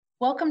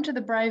Welcome to the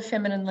Brave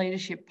Feminine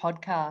Leadership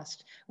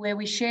Podcast, where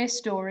we share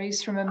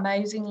stories from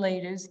amazing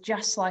leaders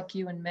just like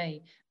you and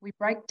me. We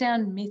break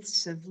down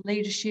myths of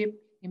leadership,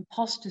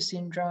 imposter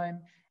syndrome,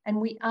 and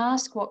we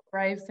ask what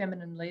brave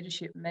feminine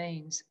leadership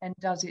means and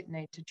does it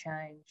need to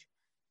change.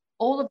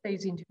 All of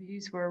these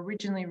interviews were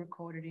originally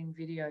recorded in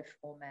video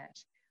format.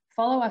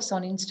 Follow us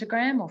on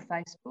Instagram or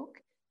Facebook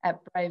at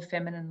Brave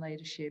Feminine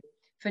Leadership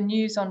for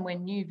news on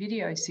when new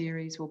video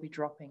series will be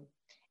dropping.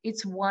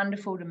 It's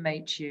wonderful to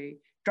meet you.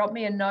 Drop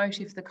me a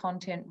note if the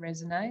content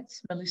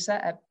resonates.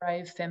 Melissa at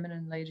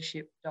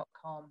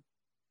bravefeminine.leadership.com.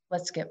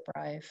 Let's get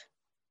brave.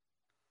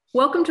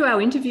 Welcome to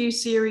our interview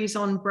series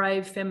on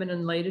brave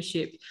feminine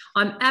leadership.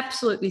 I'm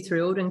absolutely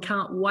thrilled and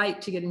can't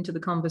wait to get into the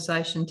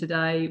conversation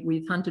today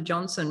with Hunter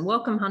Johnson.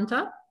 Welcome,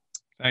 Hunter.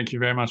 Thank you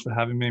very much for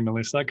having me,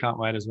 Melissa. Can't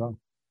wait as well.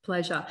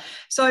 Pleasure.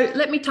 So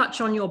let me touch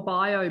on your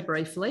bio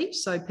briefly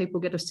so people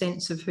get a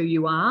sense of who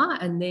you are,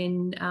 and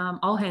then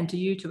I'll hand to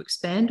you to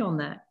expand on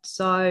that.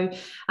 So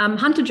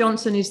Hunter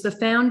Johnson is the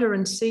founder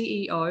and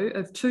CEO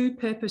of two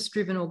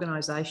purpose-driven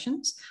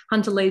organisations.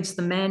 Hunter leads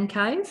the Man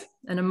Cave,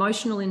 an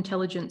emotional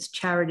intelligence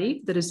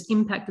charity that has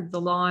impacted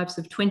the lives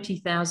of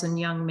 20,000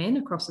 young men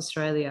across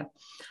Australia.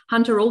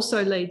 Hunter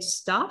also leads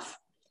Stuff,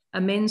 a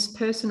men's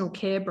personal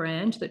care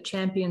brand that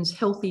champions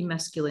healthy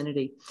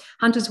masculinity.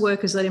 Hunter's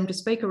work has led him to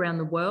speak around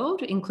the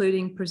world,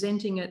 including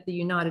presenting at the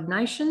United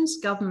Nations,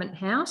 Government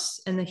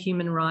House, and the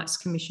Human Rights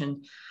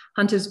Commission.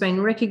 Hunter's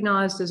been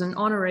recognised as an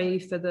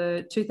honoree for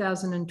the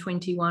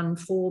 2021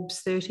 Forbes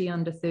 30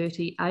 Under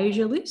 30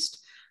 Asia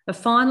list, a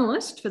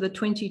finalist for the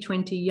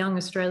 2020 Young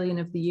Australian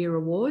of the Year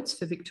Awards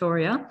for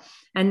Victoria,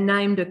 and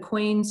named a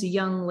Queen's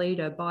Young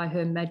Leader by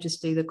Her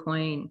Majesty the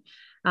Queen.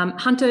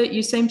 Hunter,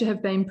 you seem to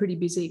have been pretty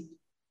busy.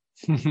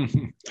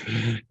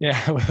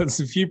 Yeah, well, there's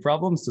a few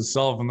problems to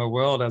solve in the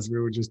world, as we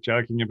were just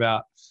joking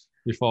about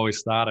before we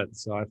started.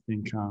 So I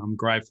think I'm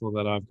grateful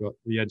that I've got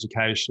the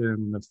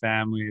education, the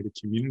family, the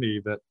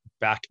community that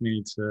back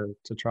me to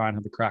try and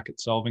have a crack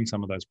at solving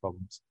some of those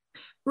problems.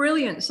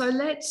 Brilliant. So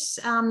let's,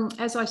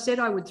 as I said,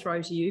 I would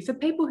throw to you, for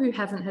people who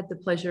haven't had the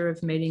pleasure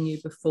of meeting you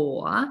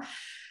before,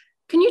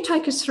 can you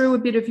take us through a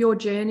bit of your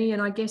journey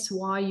and I guess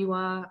why you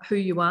are who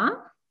you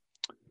are?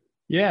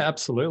 Yeah,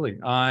 absolutely.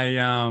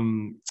 I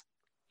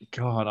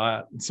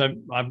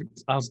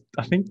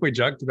think we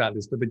joked about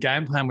this, but the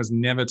game plan was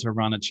never to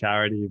run a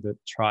charity that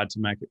tried to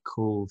make it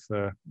cool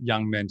for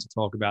young men to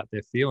talk about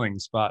their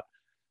feelings. But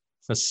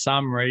for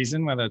some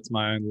reason, whether it's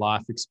my own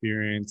life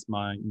experience,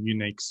 my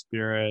unique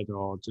spirit,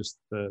 or just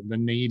the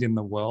need in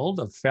the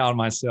world, I've found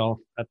myself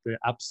at the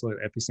absolute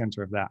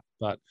epicenter of that.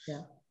 But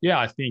yeah,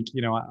 I think,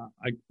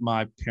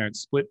 my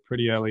parents split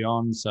pretty early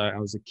on. So I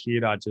was a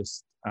kid, I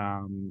just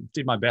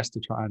did my best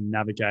to try and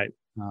navigate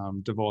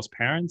divorced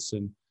parents,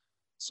 and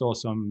saw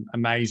some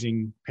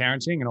amazing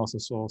parenting and also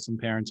saw some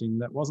parenting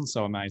that wasn't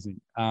so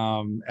amazing.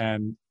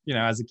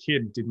 As a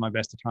kid, did my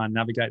best to try and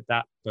navigate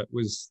that, but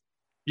was,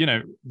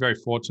 very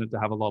fortunate to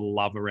have a lot of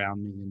love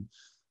around me.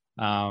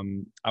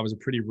 And I was a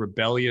pretty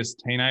rebellious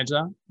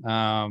teenager.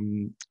 I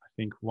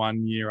think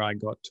one year I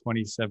got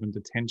 27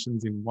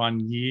 detentions in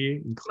 1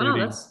 year,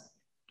 including... Wow,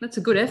 that's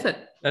a good effort.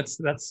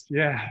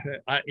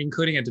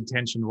 Including a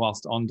detention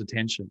whilst on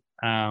detention,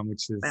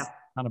 which is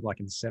kind of like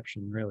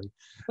Inception, really.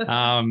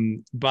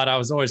 But I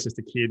was always just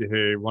a kid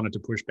who wanted to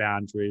push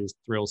boundaries,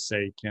 thrill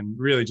seek, and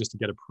really just to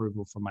get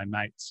approval from my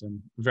mates, and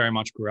very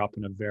much grew up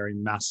in a very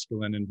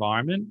masculine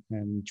environment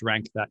and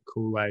drank that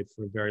Kool-Aid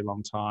for a very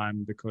long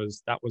time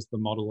because that was the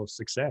model of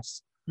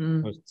success.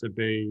 Was to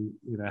be,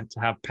 to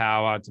have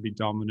power, to be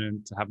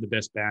dominant, to have the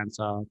best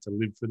banter, to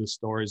live for the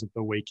stories of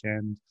the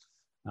weekend,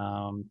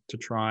 to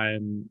try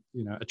and,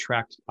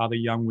 attract other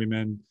young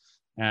women.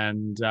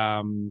 And,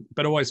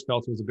 but always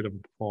felt it was a bit of a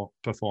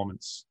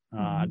performance.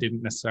 I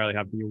didn't necessarily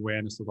have the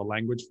awareness of the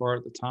language for it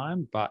at the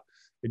time, but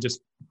it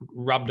just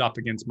rubbed up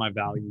against my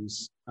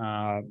values.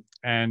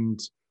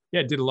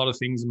 Did a lot of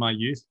things in my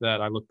youth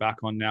that I look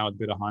back on now with a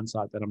bit of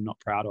hindsight that I'm not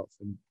proud of.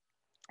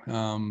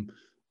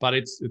 But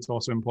it's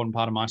also an important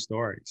part of my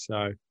story.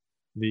 So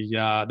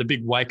the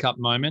big wake up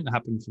moment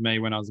happened for me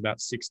when I was about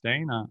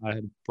 16. I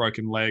had a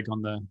broken leg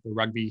on the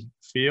rugby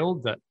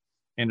field that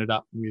ended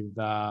up with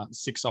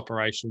 6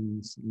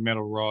 operations,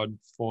 metal rod,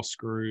 4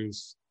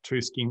 screws,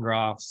 2 skin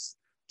grafts,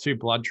 2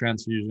 blood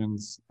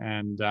transfusions.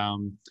 And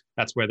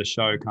that's where the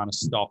show kind of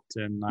stopped.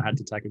 And I had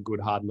to take a good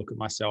hard look at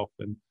myself,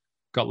 and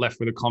got left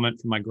with a comment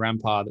from my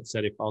grandpa that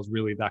said, if I was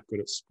really that good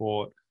at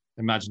sport,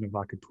 imagine if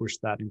I could push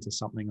that into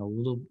something a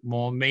little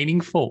more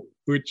meaningful,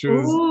 which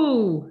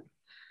was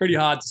pretty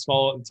hard to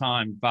swallow at the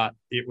time. But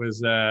it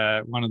was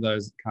one of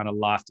those kind of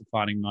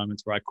life-defining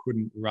moments where I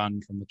couldn't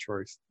run from the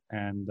truth.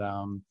 And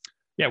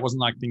it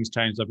wasn't like things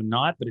changed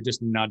overnight, but it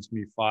just nudged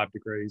me 5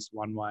 degrees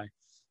one way.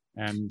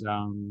 And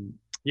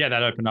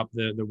that opened up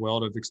the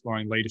world of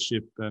exploring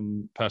leadership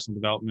and personal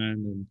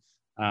development.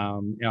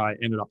 And I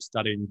ended up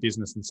studying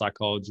business and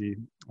psychology,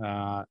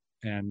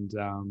 and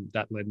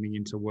that led me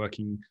into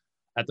working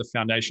at the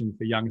Foundation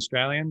for Young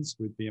Australians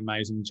with the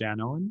amazing Jan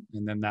Owen.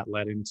 And then that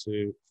led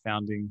into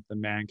founding the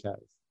Man Cave,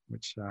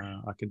 which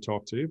I could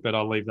talk to, but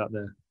I'll leave that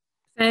there.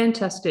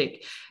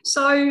 Fantastic.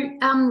 So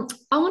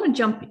I want to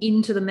jump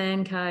into the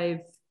man cave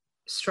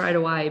straight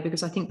away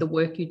because I think the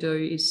work you do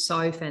is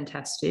so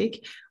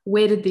fantastic.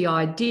 Where did the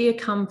idea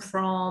come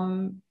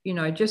from? You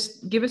know,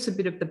 just give us a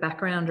bit of the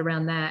background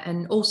around that,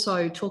 and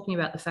also talking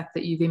about the fact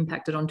that you've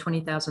impacted on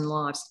 20,000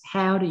 lives.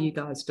 How do you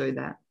guys do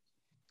that?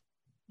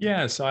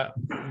 Yeah, so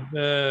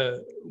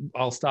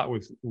I'll start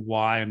with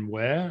why and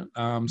where.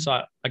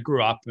 So I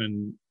grew up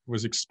and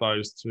was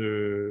exposed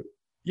to,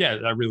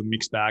 a really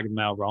mixed bag of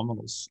male role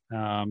models,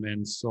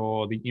 and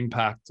saw the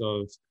impact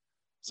of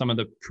some of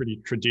the pretty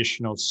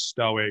traditional,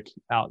 stoic,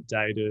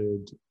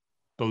 outdated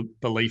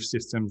belief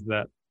systems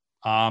that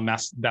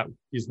that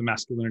is the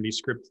masculinity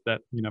script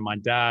that, you know, my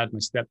dad, my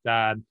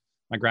stepdad,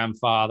 my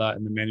grandfather,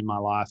 and the men in my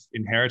life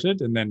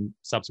inherited, and then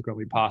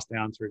subsequently passed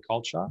down through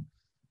culture.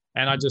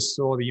 And I just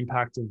saw the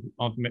impact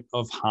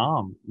of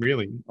harm,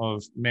 really,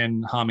 of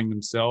men harming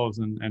themselves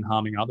and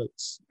harming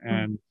others.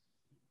 And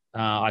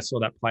I saw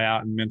that play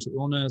out in mental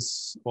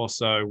illness,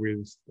 also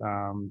with,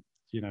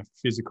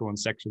 physical and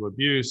sexual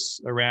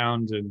abuse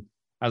around. And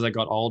as I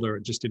got older,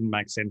 it just didn't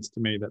make sense to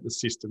me that the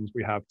systems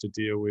we have to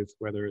deal with,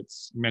 whether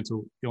it's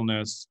mental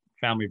illness,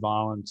 family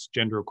violence,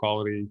 gender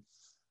equality,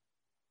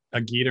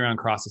 are geared around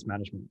crisis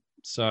management.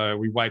 So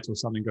we wait till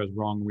something goes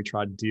wrong and we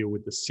try to deal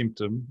with the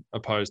symptom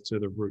opposed to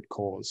the root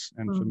cause.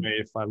 And for me,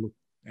 if I looked,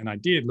 and I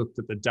looked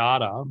at the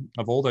data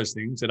of all those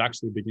things, it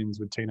actually begins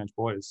with teenage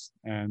boys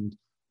and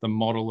the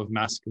model of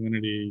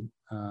masculinity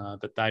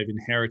that they've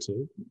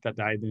inherited, that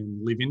they then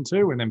live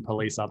into and then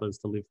police others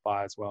to live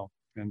by as well.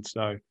 And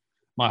so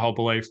my whole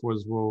belief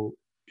was, well,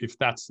 if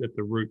that's at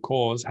the root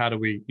cause, how do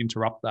we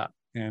interrupt that?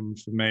 And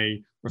for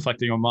me,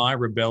 reflecting on my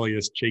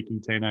rebellious, cheeky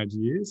teenage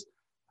years,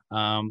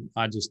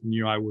 I just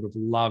knew I would have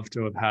loved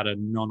to have had a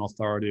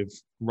non-authoritative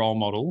role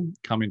model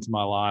come into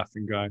my life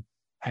and go,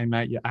 hey,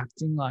 mate, you're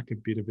acting like a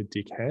bit of a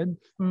dickhead.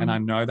 And I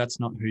know that's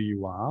not who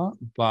you are,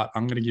 but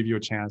I'm going to give you a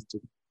chance to,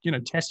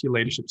 test your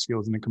leadership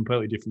skills in a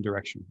completely different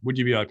direction. Would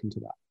you be open to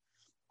that?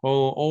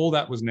 Well, all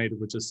that was needed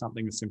was just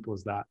something as simple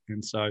as that.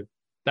 And so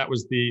that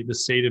was the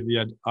seed of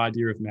the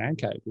idea of Man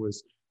Cave,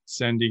 was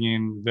sending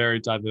in very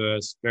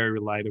diverse, very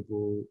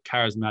relatable,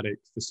 charismatic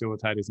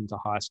facilitators into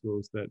high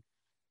schools that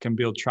can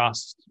build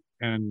trust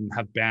and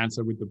have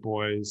banter with the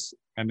boys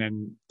and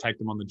then take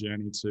them on the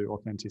journey to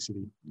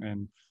authenticity.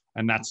 And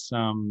that's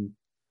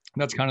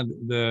kind of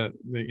the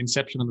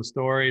inception of the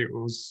story. It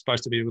was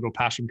supposed to be a little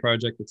passion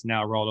project that's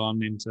now rolled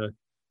on into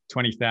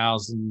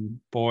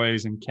 20,000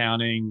 boys and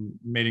counting,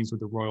 meetings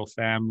with the royal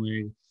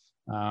family,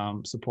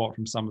 support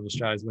from some of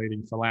Australia's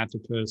leading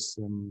philanthropists.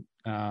 And,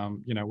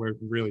 we're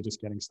really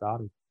just getting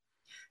started.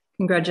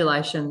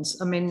 Congratulations.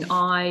 I mean,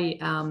 I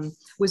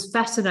was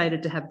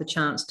fascinated to have the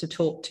chance to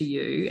talk to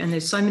you. And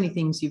there's so many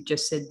things you've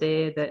just said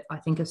there that I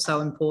think are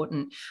so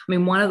important. I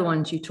mean, one of the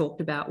ones you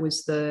talked about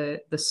was the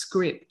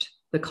script,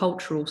 the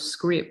cultural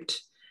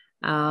script.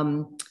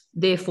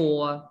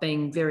 Therefore,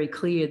 being very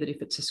clear that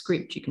if it's a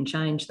script, you can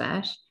change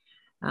that,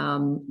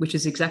 which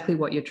is exactly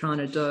what you're trying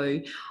to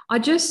do.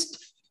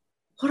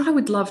 What I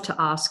would love to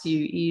ask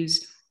you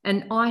is,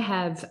 and I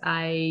have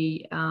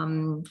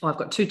I've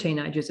got two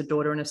teenagers, a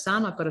daughter and a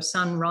son. I've got a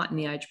son right in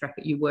the age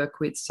bracket you work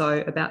with,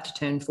 so about to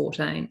turn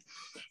 14.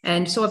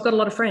 And so I've got a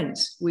lot of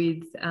friends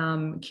with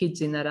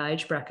kids in that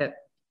age bracket.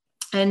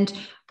 And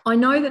I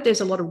know that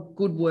there's a lot of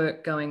good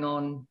work going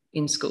on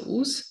in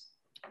schools.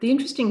 The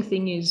interesting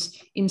thing is,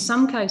 in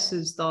some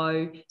cases,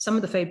 though, some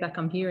of the feedback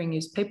I'm hearing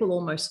is people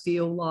almost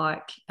feel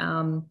like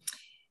the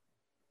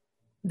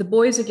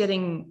boys are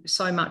getting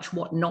so much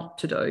what not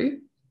to do,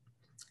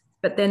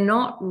 but they're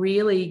not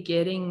really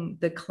getting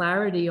the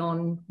clarity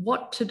on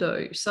what to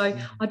do. So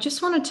I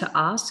just wanted to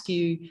ask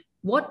you,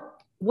 what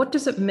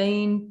does it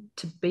mean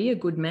to be a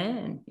good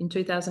man in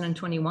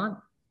 2021?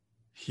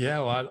 Yeah,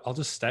 well, I'll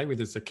just stay with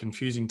it's a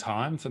confusing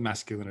time for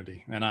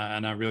masculinity. And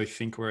I really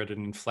think we're at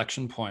an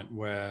inflection point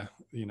where,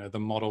 the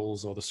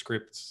models or the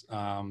scripts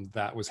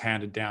that was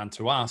handed down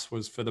to us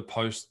was for the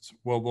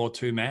post-World War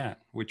II man,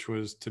 which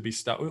was to be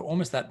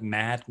almost that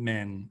Mad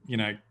Men,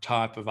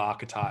 type of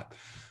archetype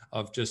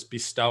of just be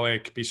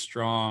stoic, be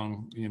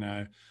strong,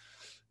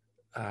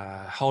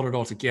 hold it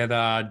all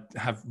together,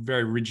 have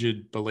very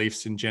rigid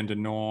beliefs in gender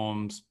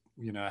norms,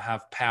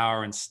 have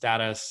power and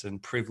status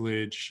and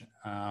privilege.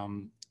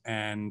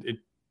 And it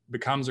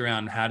becomes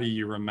around how do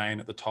you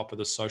remain at the top of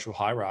the social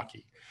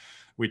hierarchy,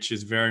 which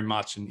is very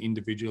much an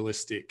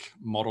individualistic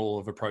model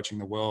of approaching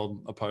the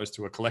world opposed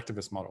to a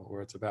collectivist model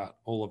where it's about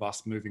all of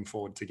us moving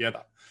forward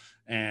together.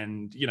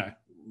 And,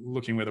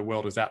 looking where the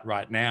world is at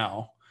right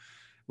now,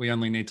 we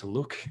only need to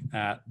look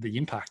at the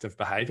impact of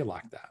behavior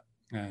like that.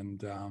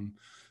 And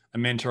a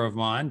mentor of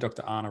mine,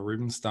 Dr. Anna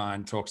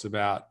Rubinstein, talks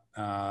about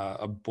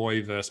a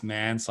boy versus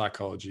man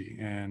psychology,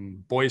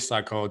 and boy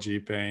psychology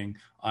being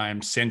I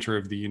am center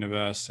of the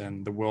universe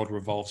and the world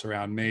revolves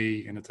around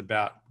me, and it's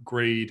about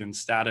greed and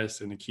status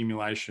and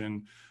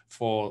accumulation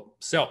for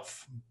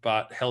self.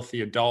 But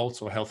healthy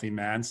adult or healthy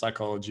man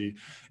psychology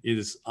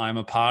is I'm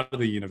a part of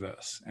the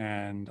universe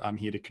and I'm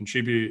here to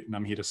contribute and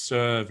I'm here to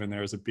serve, and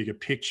there is a bigger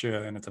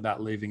picture, and it's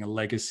about leaving a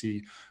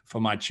legacy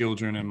for my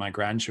children and my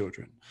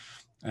grandchildren.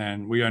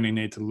 And we only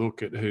need to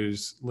look at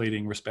who's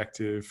leading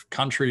respective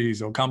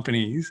countries or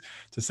companies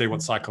to see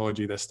what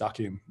psychology they're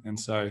stuck in. And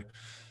so,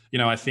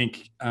 I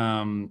think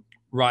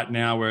right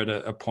now we're at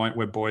a point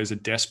where boys are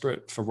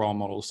desperate for role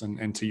models.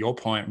 And to your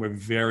point, we're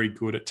very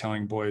good at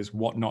telling boys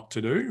what not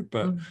to do.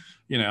 But,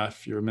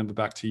 if you remember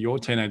back to your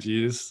teenage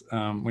years,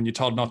 when you're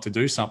told not to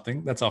do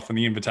something, that's often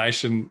the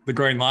invitation, the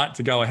green light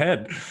to go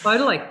ahead.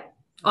 Totally.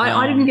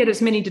 I didn't get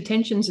as many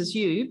detentions as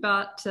you,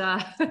 but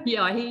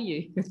yeah, I hear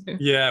you.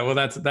 Yeah, well,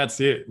 that's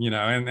it,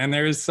 and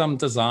there is some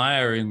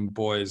desire in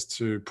boys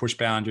to push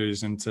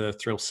boundaries and to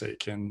thrill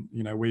seek. And,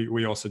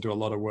 we also do a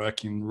lot of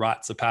work in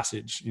rites of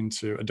passage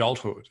into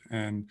adulthood.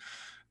 And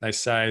they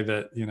say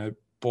that,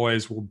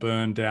 boys will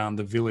burn down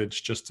the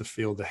village just to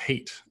feel the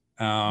heat.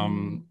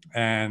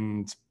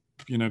 And,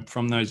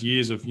 from those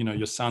years of,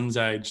 your son's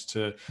age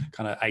to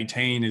kind of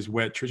 18 is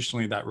where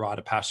traditionally that rite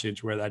of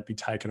passage where they'd be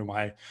taken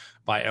away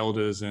by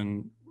elders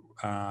and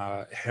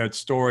heard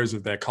stories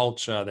of their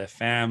culture, their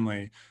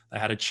family. They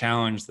had a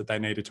challenge that they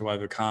needed to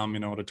overcome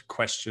in order to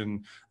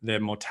question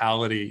their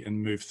mortality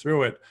and move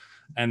through it.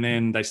 And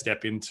then they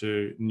step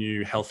into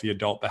new healthy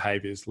adult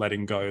behaviors,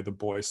 letting go of the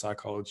boy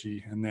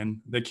psychology, and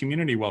then the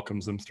community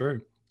welcomes them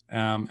through.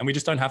 And we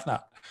just don't have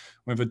that.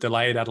 We have a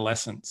delayed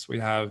adolescence. We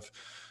have,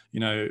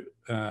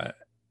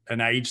 an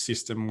age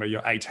system where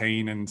you're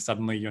 18 and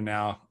suddenly you're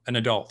now an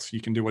adult.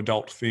 You can do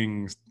adult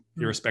things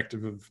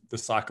irrespective of the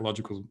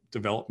psychological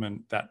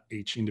development that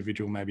each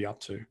individual may be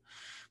up to.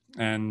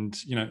 And,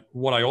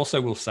 what I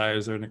also will say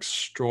is there an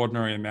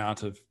extraordinary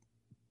amount of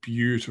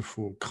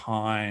beautiful,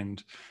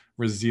 kind,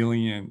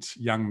 resilient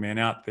young men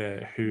out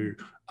there who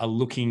are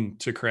looking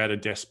to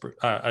create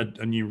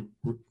a new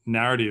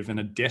narrative and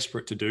are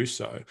desperate to do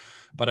so,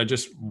 but are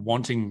just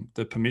wanting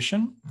the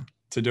permission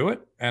to do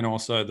it, and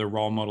also the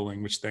role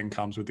modeling, which then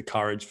comes with the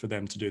courage for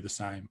them to do the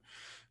same.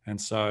 And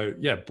so,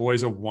 yeah,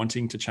 boys are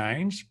wanting to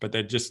change, but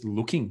they're just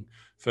looking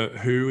for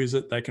who is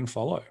it they can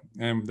follow.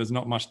 And there's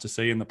not much to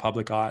see in the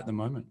public eye at the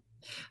moment.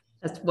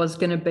 That was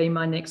going to be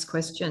my next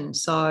question.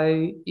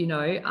 So,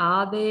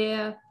 are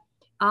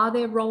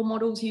there role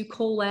models you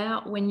call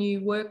out when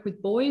you work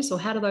with boys, or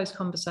how do those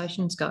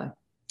conversations go?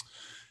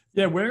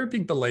 Yeah, we're a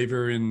big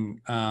believer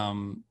in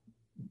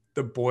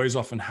the boys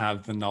often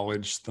have the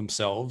knowledge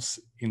themselves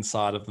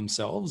inside of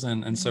themselves.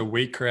 And so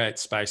we create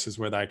spaces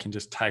where they can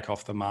just take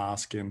off the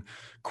mask and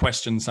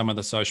question some of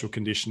the social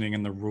conditioning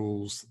and the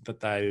rules that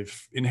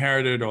they've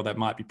inherited or that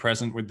might be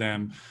present with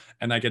them.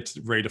 And they get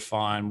to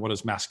redefine what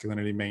does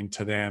masculinity mean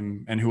to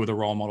them and who are the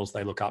role models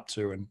they look up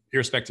to. And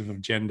irrespective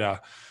of gender,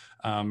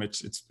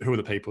 it's who are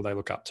the people they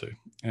look up to.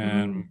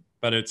 And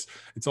but it's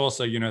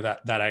also,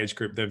 that age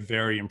group, they're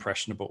very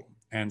impressionable.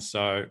 And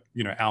so,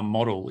 our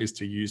model is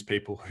to use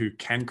people who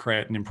can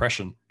create an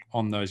impression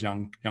on those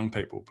young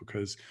people,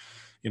 because,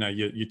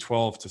 your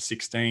 12 to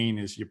 16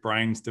 is your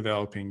brain's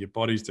developing, your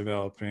body's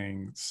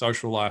developing,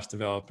 social life's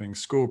developing,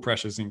 school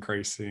pressure's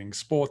increasing,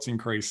 sports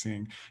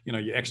increasing,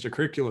 your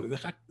extracurricular.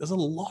 There's a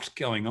lot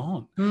going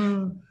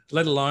on,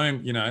 let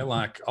alone,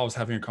 like I was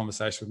having a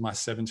conversation with my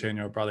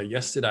 17-year-old brother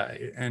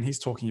yesterday, and he's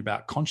talking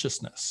about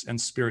consciousness and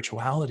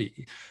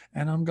spirituality.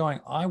 And I'm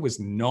going, I was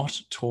not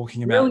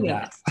talking about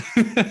that.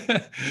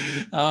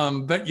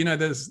 But,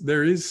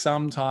 there is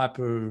some type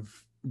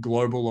of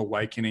global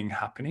awakening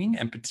happening,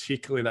 and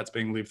particularly that's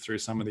being lived through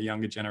some of the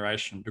younger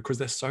generation because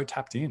they're so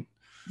tapped in.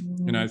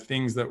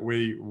 Things that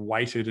we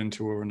waited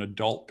until we were an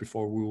adult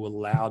before we were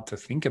allowed to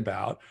think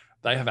about,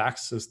 they have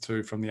access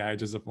to from the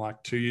ages of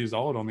like 2 years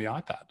old on the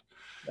iPad.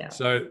 Yeah.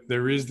 So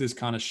there is this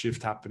kind of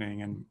shift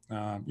happening. And,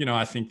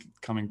 I think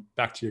coming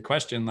back to your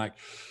question, like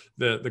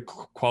the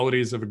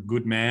qualities of a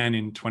good man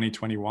in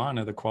 2021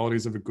 are the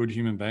qualities of a good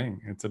human being.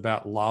 It's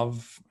about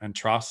love and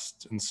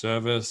trust and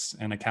service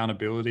and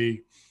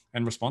accountability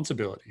and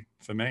responsibility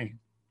for me.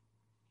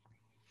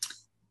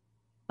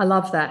 I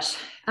love that.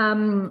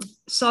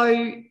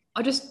 So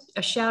I just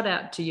a shout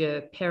out to your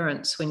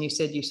parents when you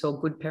said you saw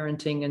good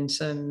parenting and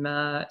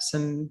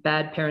some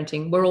bad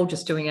parenting. We're all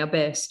just doing our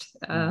best.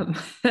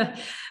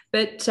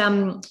 But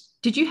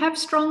did you have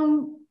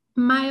strong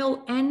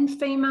male and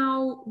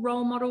female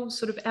role models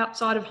sort of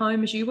outside of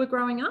home as you were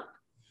growing up?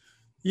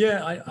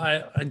 Yeah,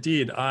 I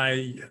did.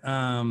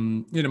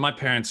 My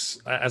parents,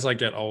 as I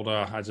get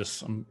older,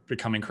 I'm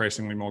become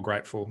increasingly more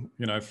grateful,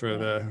 for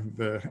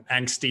the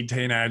angsty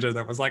teenager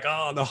that was like,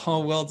 oh, the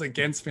whole world's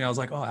against me. I was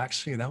like, oh,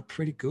 actually, they were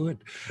pretty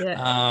good.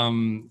 Yeah.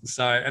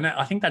 And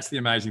I think that's the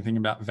amazing thing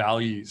about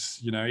values,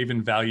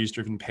 even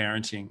values-driven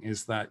parenting,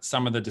 is that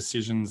some of the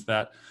decisions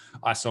that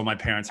I saw my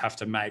parents have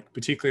to make,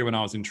 particularly when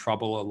I was in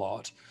trouble a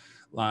lot,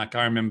 Like,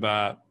 I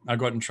remember I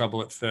got in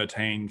trouble at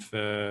 13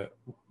 for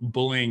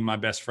bullying my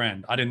best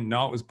friend. I didn't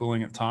know it was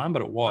bullying at the time,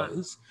 but it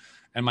was.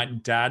 And my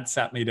dad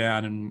sat me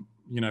down and,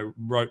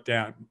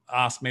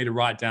 asked me to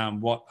write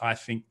down what I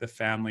think the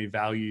family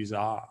values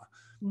are.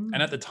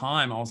 And at the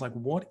time I was like,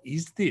 what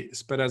is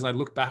this? But as I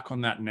look back on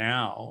that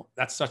now,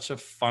 that's such a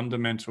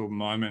fundamental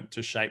moment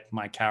to shape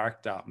my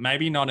character.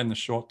 Maybe not in the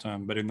short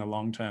term, but in the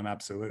long term,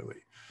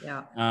 absolutely.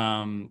 Yeah.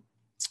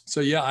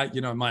 So yeah,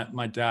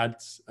 my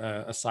dad's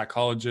a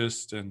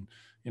psychologist and,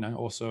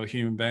 also a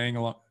human being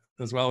a lot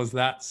as well as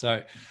that.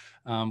 So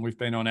we've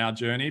been on our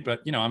journey,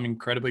 but, I'm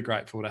incredibly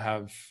grateful to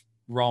have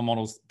role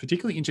models,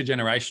 particularly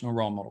intergenerational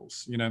role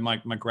models.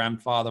 My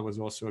grandfather was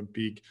also a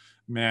big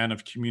man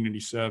of community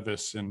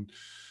service, and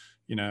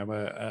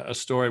a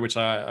story which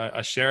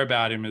I share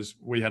about him is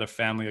we had a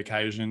family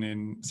occasion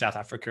in South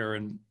Africa,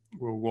 and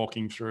we were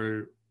walking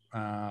through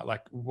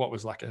like what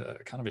was like a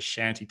kind of a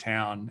shanty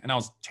town, and I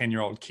was a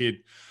 10-year-old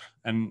kid,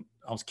 and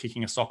I was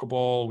kicking a soccer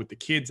ball with the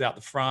kids out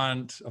the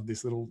front of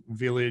this little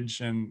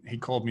village, and he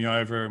called me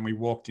over and we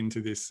walked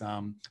into this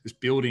this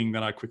building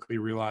that I quickly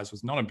realized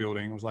was not a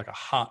building. It was like a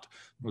hut.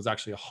 It was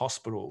actually a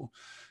hospital.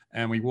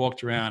 And we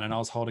walked around and I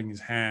was holding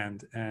his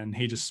hand, and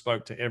he just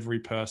spoke to every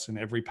person,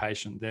 every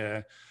patient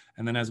there.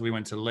 And then as we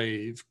went to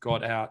leave,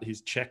 got out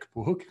his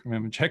checkbook,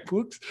 remember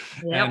checkbooks,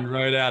 Yep. and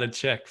wrote out a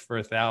check for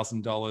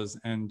 $1,000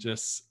 and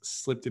just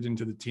slipped it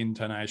into the tin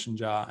donation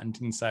jar and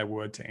didn't say a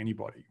word to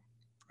anybody.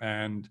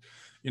 And,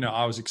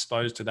 I was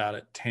exposed to that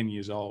at 10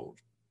 years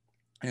old.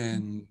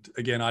 And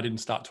again, I didn't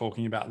start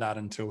talking about that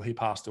until he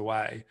passed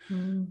away.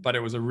 But it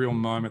was a real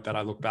moment that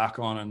I look back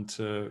on and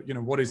to,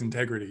 what is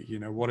integrity?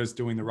 What is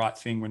doing the right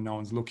thing when no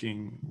one's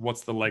looking?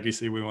 What's the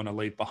legacy we want to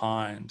leave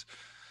behind?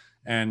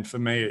 And for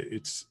me,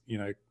 it's,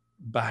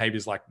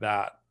 behaviors like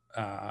that,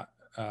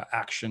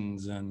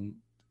 actions and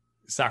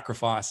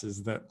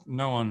sacrifices that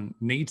no one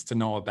needs to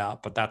know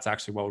about, but that's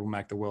actually what will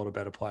make the world a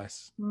better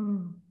place.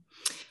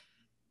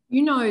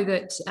 You know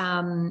that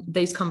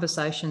these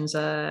conversations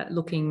are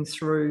looking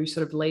through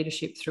sort of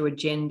leadership through a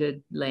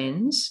gendered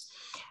lens.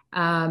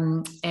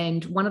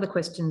 And one of the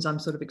questions I'm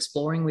sort of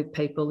exploring with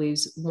people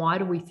is, why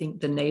do we think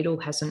the needle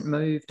hasn't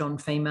moved on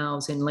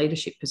females in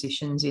leadership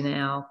positions in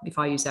if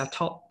I use our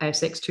top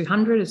ASX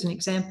 200 as an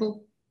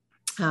example,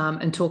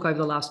 and talk over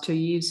the last 2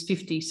 years,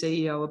 50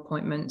 CEO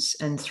appointments,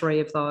 and 3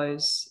 of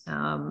those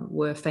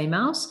were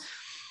females.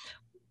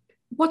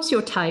 What's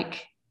your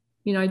take?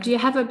 Do you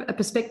have a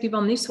perspective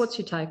on this? What's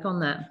your take on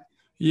that?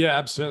 Yeah,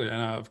 absolutely.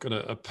 And I've got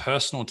a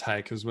personal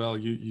take as well.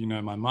 You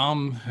know my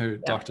mum,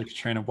 Dr.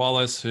 Katrina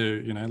Wallace,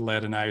 who,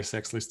 led an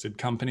ASX listed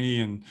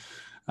company. And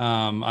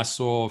I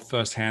saw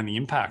firsthand the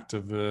impact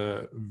of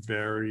a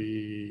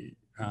very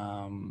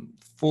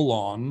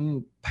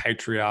full-on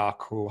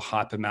patriarchal,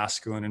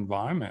 hyper-masculine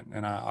environment.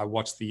 And I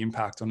watched the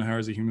impact on her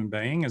as a human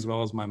being, as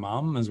well as my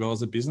mum, as well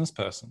as a business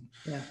person.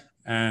 Yeah.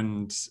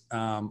 And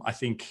I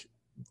think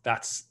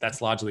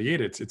that's largely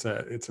it. It's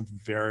a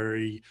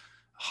very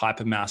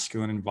hyper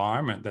masculine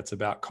environment that's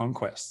about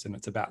conquest, and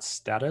it's about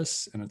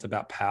status, and it's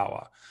about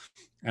power.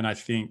 And I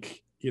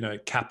think,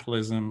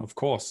 capitalism, of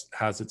course,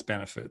 has its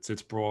benefits.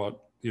 It's brought,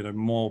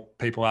 more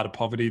people out of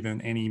poverty than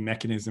any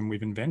mechanism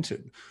we've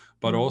invented.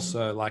 But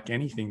also, like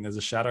anything, there's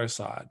a shadow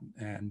side.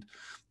 And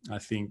I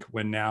think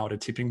we're now at a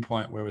tipping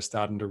point where we're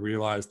starting to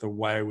realize the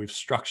way we've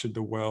structured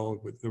the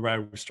world, with the way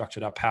we've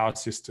structured our power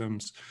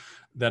systems,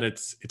 that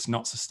it's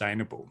not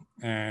sustainable,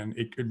 and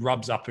it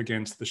rubs up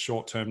against the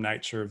short-term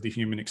nature of the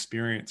human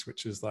experience,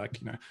 which is like,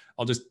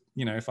 I'll just,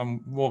 if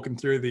I'm walking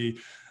through the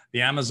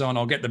Amazon,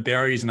 I'll get the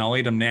berries and I'll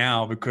eat them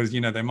now because,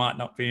 there might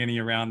not be any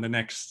around the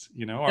next,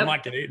 or I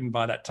might get eaten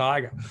by that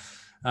tiger.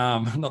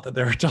 Not that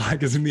there are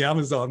tigers in the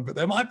Amazon, but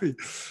there might be.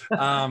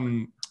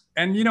 And,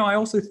 I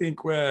also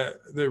think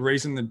where the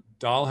reason the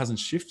dial hasn't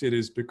shifted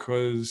is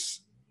because,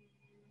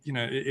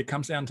 it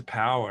comes down to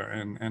power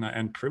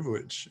and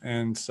privilege.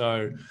 And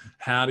so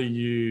how do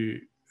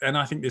you, and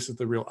I think this is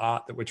the real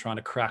art that we're trying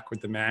to crack with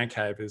the Man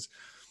Cave, is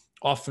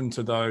often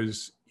to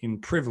those in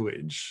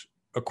privilege,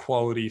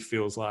 equality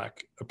feels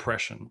like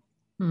oppression.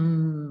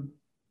 And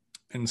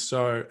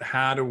so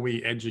how do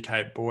we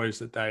educate boys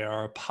that they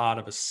are a part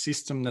of a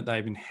system that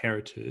they've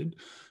inherited,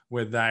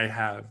 where they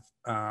have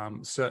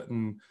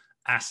certain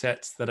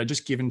assets that are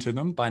just given to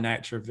them by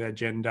nature of their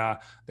gender,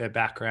 their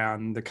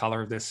background, the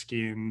color of their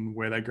skin,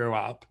 where they grew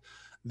up,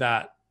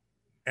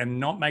 and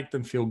not make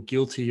them feel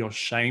guilty or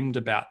shamed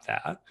about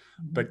that,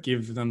 but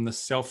give them the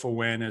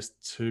self-awareness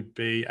to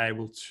be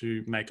able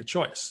to make a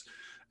choice.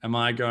 Am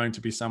I going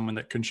to be someone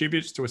that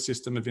contributes to a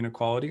system of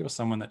inequality, or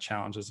someone that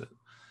challenges it?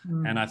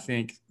 And I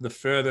think the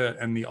further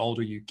and the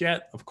older you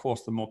get, of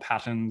course, the more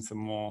patterns, the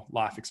more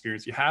life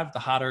experience you have, the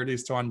harder it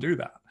is to undo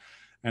that.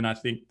 And I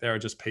think there are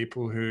just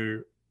people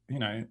who,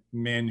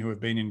 men who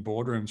have been in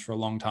boardrooms for a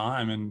long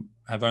time and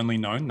have only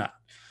known that.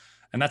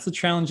 And that's the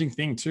challenging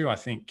thing too. I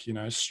think,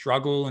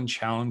 struggle and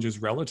challenge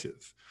is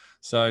relative.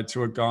 So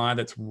to a guy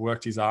that's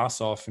worked his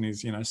ass off and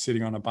is,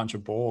 sitting on a bunch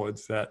of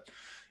boards, that,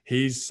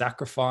 he's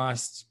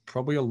sacrificed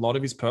probably a lot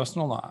of his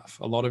personal life,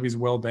 a lot of his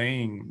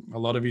well-being, a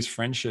lot of his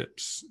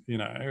friendships, you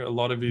know, a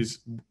lot of his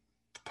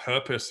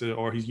purpose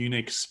or his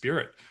unique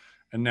spirit.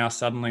 And now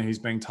suddenly he's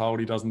being told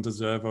he doesn't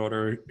deserve it,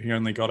 or he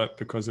only got it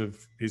because of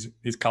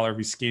his color of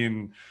his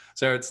skin.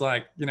 So it's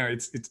like, you know,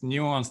 it's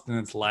nuanced and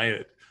it's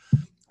layered.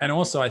 And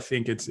also I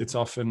think it's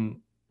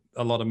often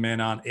a lot of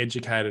men aren't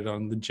educated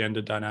on the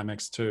gender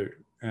dynamics too.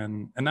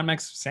 And that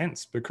makes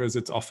sense because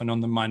it's often on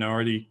the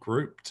minority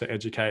group to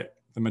educate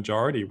the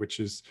majority, which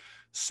is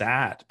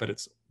sad, but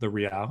it's the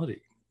reality.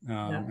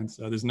 And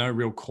so there's no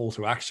real call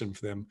to action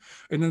for them.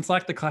 And it's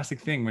like the classic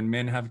thing when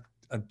men have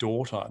a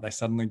daughter, they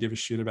suddenly give a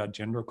shit about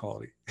gender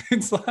equality.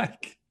 It's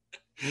like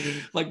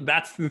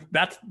that's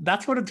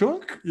what it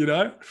took, you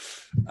know.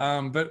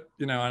 But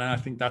you know, and I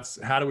think that's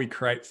how do we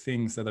create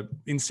things that are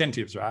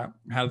incentives, right?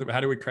 How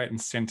do we create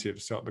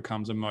incentives so it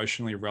becomes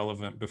emotionally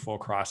relevant before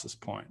crisis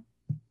point?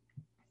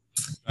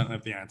 I don't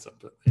have the answer,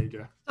 but there you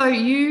go. So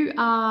you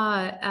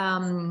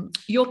are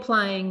you're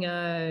playing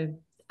a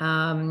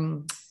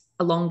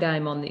long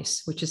game on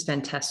this, which is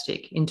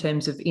fantastic in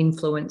terms of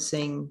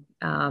influencing,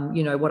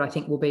 you know, what I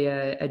think will be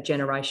a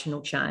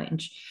generational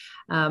change.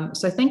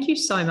 So thank you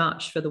so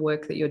much for the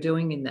work that you're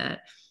doing in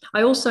that.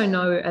 I also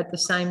know at the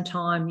same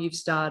time you've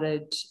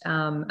started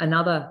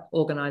another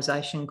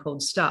organisation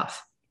called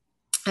Stuff.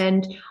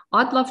 And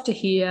I'd love to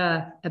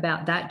hear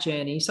about that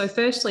journey. So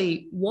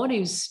firstly, what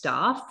is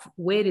Stuff?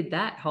 Where did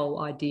that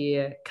whole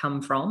idea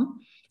come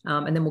from?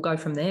 And then we'll go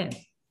from there.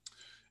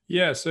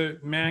 Yeah, so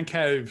Man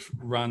Cave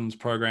runs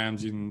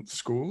programs in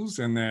schools,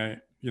 and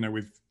they're, you know,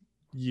 with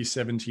year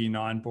 7 to year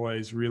 9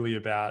 boys, really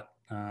about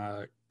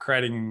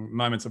creating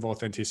moments of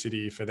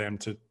authenticity for them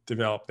to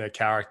develop their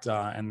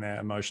character and their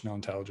emotional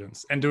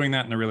intelligence, and doing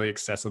that in a really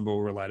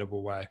accessible,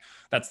 relatable way.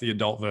 That's the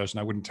adult version.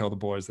 I wouldn't tell the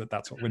boys that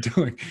that's what we're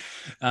doing.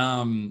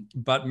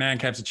 But Man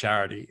Cave's a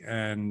charity,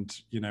 and,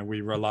 you know,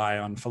 we rely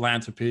on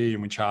philanthropy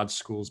and we charge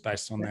schools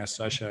based on their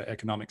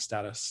socioeconomic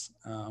status.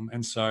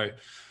 And so,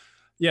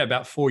 yeah,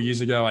 about 4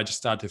 years ago, I just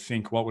started to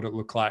think, what would it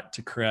look like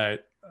to create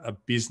a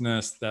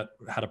business that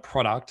had a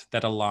product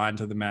that aligned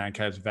to the Man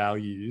Cave's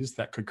values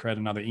that could create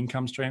another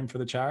income stream for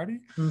the charity.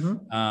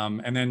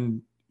 And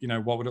then, you know,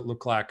 what would it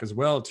look like as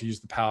well to use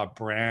the power of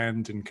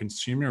brand and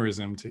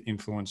consumerism to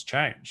influence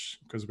change?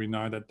 Because we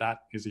know that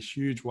that is a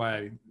huge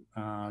way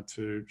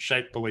to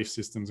shape belief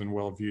systems and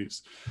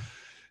worldviews.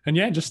 And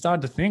yeah, just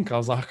started to think. I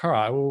was like, all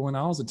right, well, when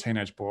I was a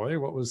teenage boy,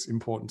 what was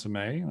important to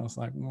me? And I was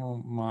like,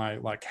 well,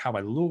 how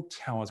I looked,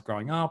 how I was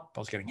growing up. I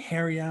was getting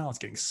hairier, I was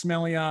getting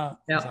smellier.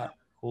 Yeah. I was like,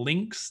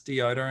 Lynx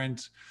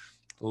deodorant,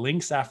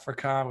 Lynx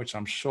Africa, which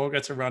I'm sure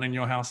gets a run in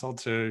your household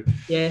too.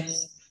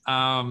 Yes.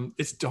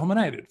 It's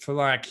dominated for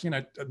like, you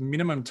know, a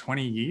minimum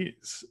 20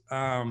 years.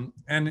 And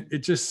it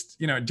just,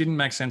 you know, it didn't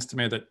make sense to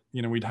me that,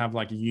 you know, we'd have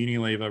like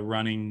Unilever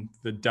running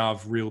the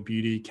Dove Real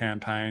Beauty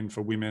campaign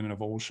for women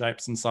of all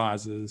shapes and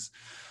sizes.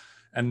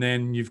 And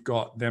then you've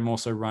got them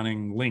also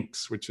running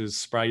Lynx, which is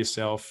spray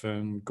yourself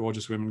and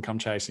gorgeous women come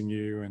chasing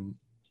you. And,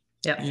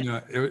 you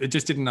know, it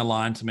just didn't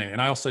align to me.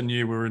 And I also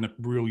knew we were in a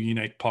real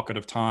unique pocket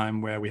of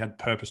time where we had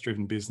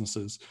purpose-driven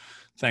businesses.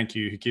 Thank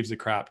you. Who gives a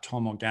crap?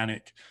 Tom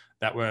Organic,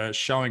 that were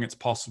showing it's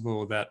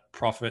possible that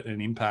profit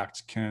and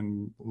impact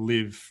can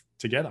live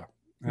together.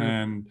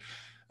 And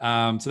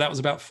so that was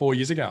about 4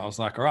 years ago. I was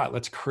like, all right,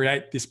 let's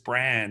create this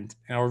brand.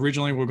 And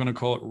originally we were going to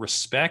call it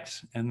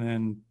Respect. And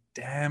then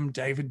damn,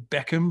 David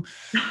Beckham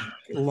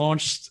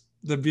launched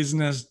the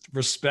business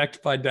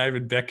Respect by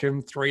David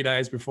Beckham 3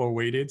 days before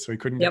we did. So we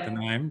couldn't get the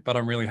name, but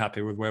I'm really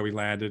happy with where we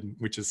landed,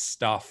 which is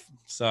Stuff.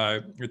 So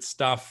it's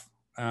Stuff.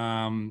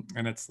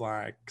 And it's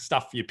like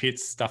stuff for your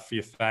pits, stuff for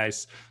your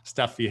face,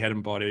 stuff for your head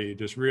and body,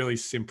 just really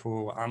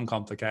simple,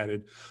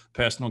 uncomplicated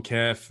personal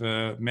care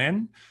for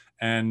men.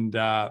 And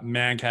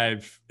Man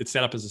Cave, it's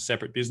set up as a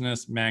separate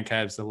business. Man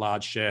Cave's the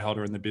large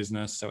shareholder in the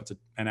business, so it's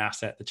an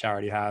asset the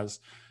charity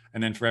has.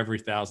 And then for every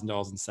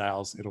 $1,000 in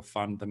sales, it'll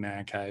fund the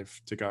Man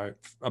Cave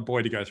a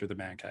boy to go through the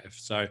Man Cave.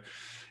 So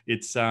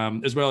it's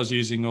as well as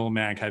using all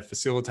Man Cave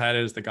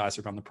facilitators, the guys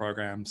who run the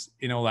programs,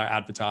 in all our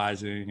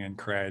advertising and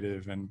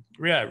creative, and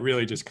yeah,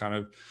 really just kind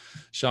of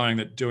showing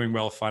that doing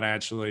well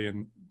financially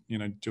and, you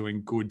know,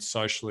 doing good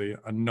socially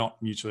are not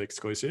mutually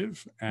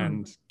exclusive,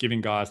 and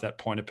giving guys that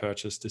point of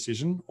purchase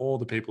decision, or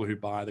the people who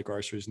buy the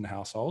groceries in the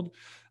household.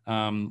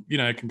 You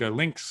know, it can go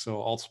Lynx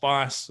or Old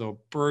Spice or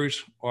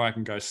Brute, or I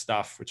can go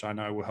Stuff, which I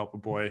know will help a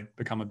boy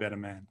become a better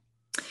man.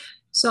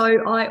 So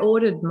I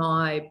ordered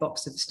my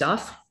box of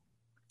Stuff,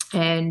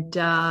 and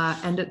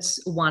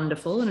it's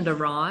wonderful, and it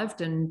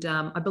arrived, and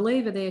I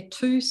believe there are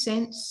 2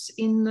 cents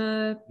in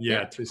the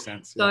 2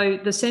 cents. So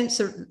the cents,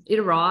 it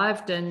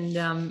arrived,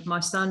 and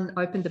my son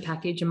opened the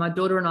package, and my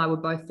daughter and I were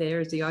both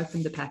there as he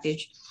opened the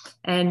package,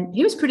 and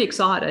he was pretty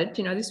excited.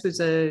 You know, this was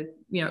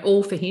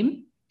all for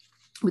him,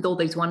 with all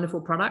these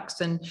wonderful products.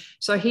 And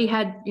so he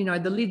had, you know,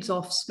 the lids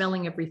off,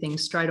 smelling everything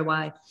straight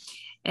away.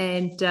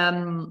 And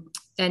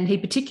And he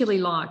particularly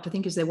liked, I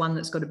think, is there one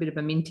that's got a bit of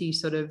a minty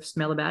sort of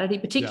smell about it? He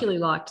particularly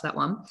liked that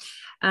one.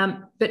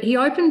 But he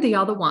opened the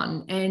other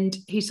one and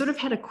he sort of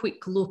had a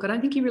quick look. I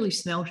don't think he really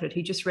smelt it.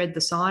 He just read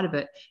the side of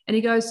it. And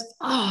he goes,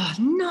 oh,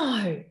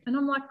 no. And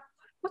I'm like,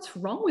 what's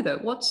wrong with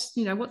it? What's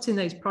in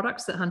these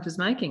products that Hunter's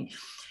making?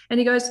 And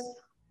he goes,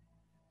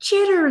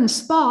 cheddar and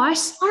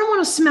spice. I don't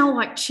want to smell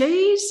like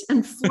cheese,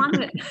 and flung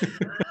it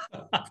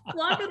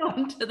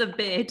onto the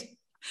bed.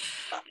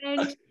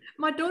 And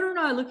my daughter and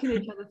I are looking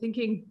at each other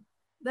thinking,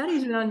 that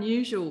is an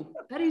unusual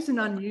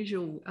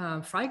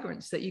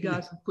fragrance that you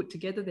guys have put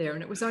together there.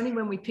 And it was only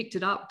when we picked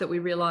it up that we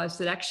realised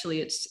that actually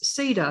it's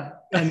cedar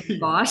and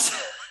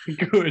spice.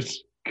 Good.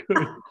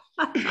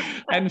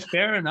 And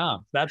fair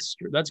enough. That's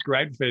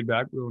great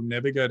feedback. We'll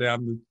never go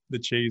down the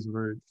cheese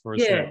route for a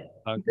second.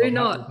 Do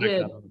not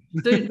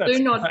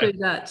do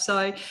that.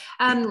 So,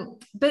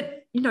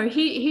 but here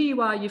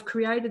you are. You've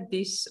created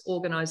this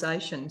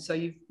organisation. So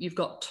you've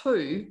got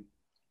two.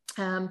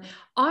 I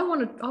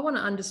want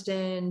to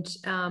understand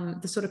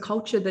the sort of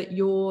culture that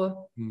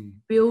you're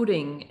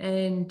building,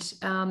 and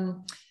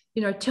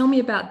tell me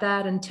about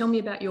that, and tell me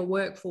about your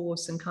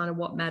workforce and kind of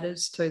what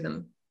matters to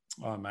them.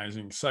 Oh,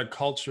 amazing. So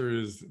culture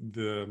is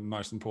the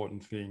most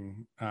important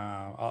thing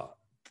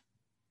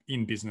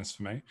in business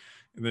for me.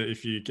 That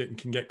if you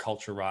can get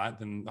culture right,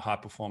 then high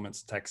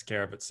performance takes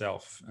care of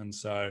itself. And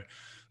so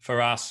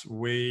for us,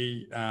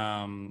 we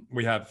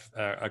have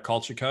a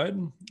culture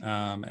code.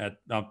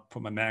 I'll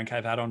put my man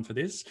cave hat on for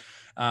this.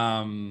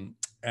 And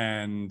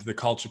the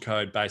culture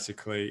code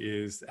basically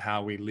is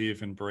how we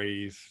live and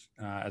breathe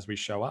as we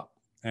show up.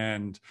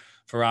 And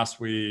for us,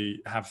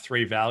 we have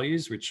 3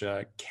 values, which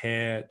are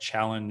care,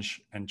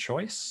 challenge, and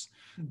choice.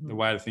 Mm-hmm. The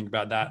way to think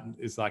about that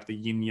is like the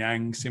yin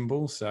yang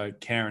symbol. So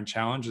care and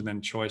challenge, and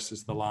then choice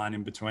is the line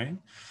in between.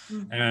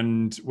 Mm-hmm.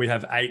 And we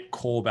have 8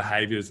 core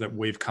behaviors that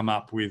we've come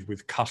up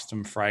with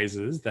custom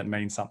phrases that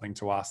mean something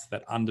to us,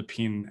 that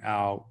underpin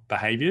our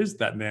behaviors,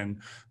 that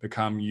then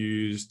become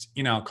used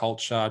in our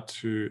culture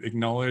to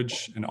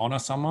acknowledge and honor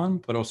someone,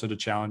 but also to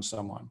challenge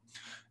someone.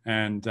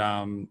 And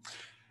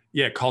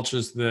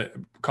culture's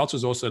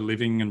also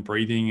living and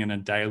breathing and a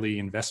daily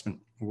investment.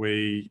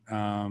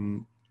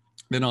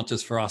 They're not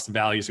just for us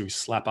values that we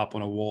slap up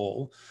on a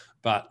wall,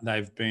 but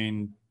they've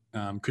been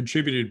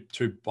contributed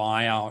to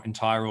by our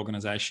entire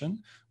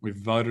organization. We've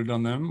voted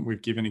on them,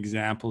 we've given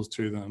examples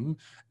to them,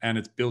 and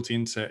it's built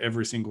into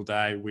every single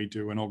day. We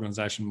do an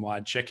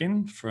organization-wide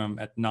check-in from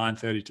at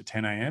 9:30 to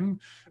 10 a.m.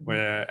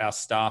 where our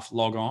staff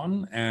log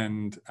on,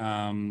 and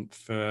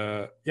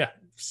for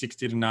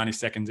 60 to 90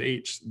 seconds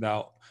each,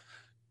 they'll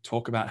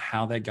talk about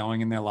how they're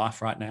going in their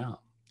life right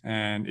now.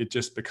 And it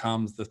just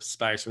becomes the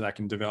space where they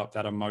can develop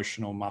that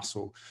emotional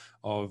muscle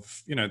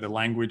of, the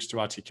language to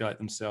articulate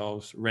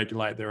themselves,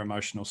 regulate their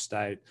emotional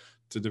state,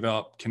 to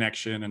develop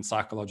connection and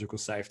psychological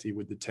safety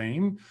with the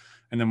team.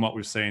 And then what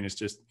we've seen is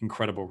just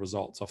incredible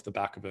results off the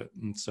back of it.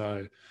 And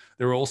so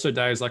there are also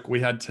days like we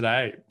had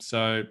today.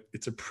 So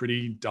it's a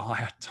pretty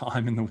dire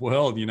time in the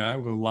world,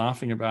 we're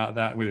laughing about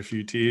that with a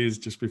few tears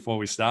just before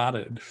we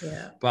started.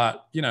 Yeah.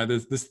 But,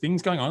 there's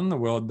things going on in the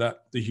world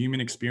that the human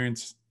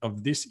experience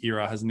of this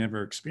era has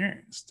never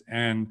experienced.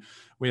 And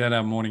we had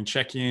our morning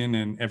check-in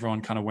and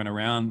everyone kind of went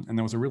around, and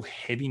there was a real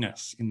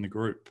heaviness in the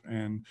group.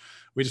 And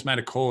we just made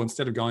a call,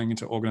 instead of going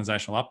into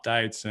organizational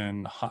updates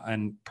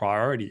and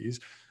priorities,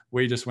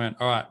 we just went,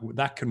 all right,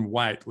 that can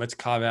wait. Let's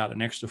carve out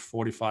an extra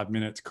 45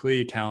 minutes, clear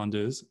your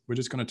calendars. We're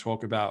just going to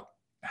talk about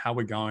how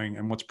we're going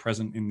and what's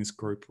present in this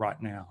group right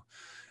now.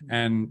 Mm-hmm.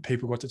 And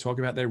people got to talk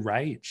about their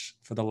rage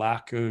for the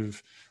lack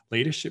of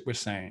leadership we're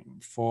seeing,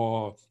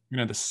 for,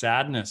 the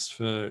sadness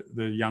for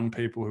the young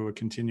people who are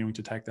continuing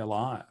to take their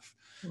life,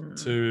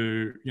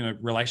 to,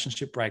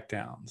 relationship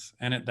breakdowns.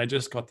 And they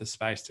just got the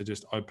space to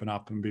just open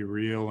up and be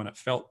real, and it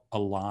felt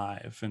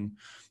alive. And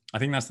I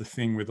think that's the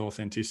thing with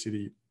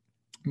authenticity.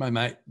 My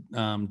mate,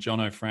 John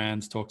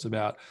O'Franz, talks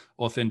about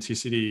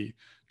authenticity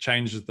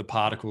changes the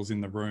particles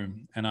in the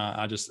room. And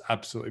I just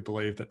absolutely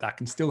believe that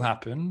can still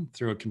happen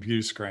through a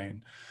computer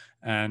screen.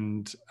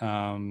 And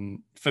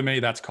for me,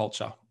 that's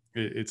culture.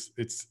 It's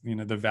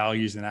the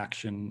values in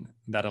action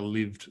that are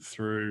lived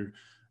through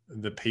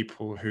the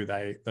people who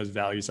those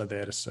values are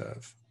there to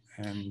serve.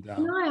 And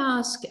can I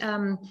ask,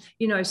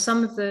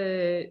 some of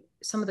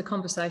the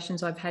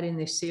conversations I've had in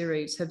this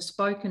series have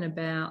spoken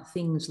about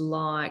things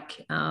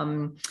like,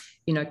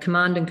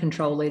 command and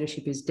control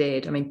leadership is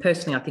dead. I mean,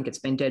 personally, I think it's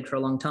been dead for a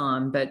long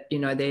time, but,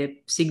 they're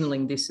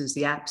signaling this as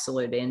the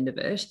absolute end of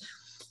it.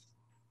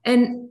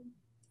 And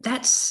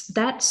that's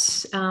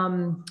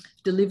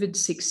delivered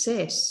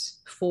success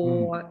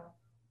for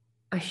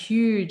a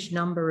huge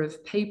number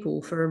of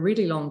people for a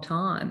really long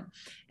time.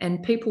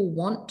 And people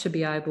want to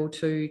be able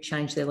to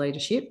change their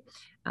leadership.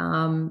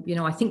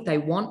 I think they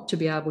want to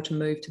be able to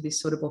move to this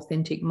sort of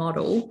authentic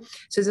model.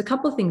 So there's a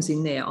couple of things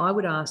in there. I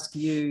would ask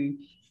you,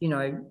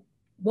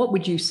 what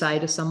would you say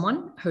to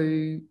someone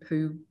who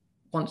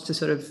wants to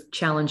sort of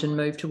challenge and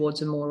move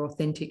towards a more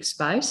authentic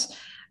space?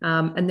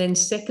 And then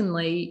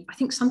secondly, I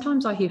think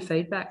sometimes I hear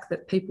feedback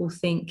that people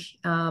think,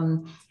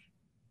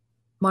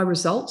 my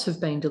results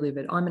have been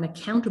delivered. I'm an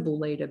accountable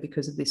leader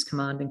because of this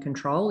command and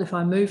control. If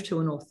I move to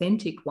an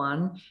authentic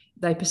one,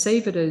 they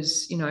perceive it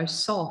as,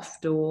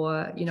 soft,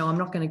 or, I'm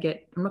not going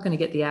to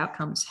get the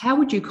outcomes. How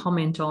would you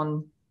comment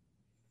on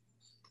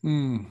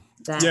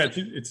that? Yeah,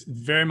 it's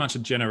very much a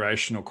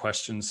generational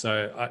question.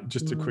 So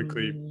just to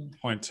quickly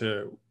point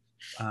to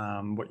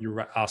what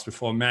you asked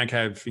before,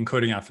 ManCave,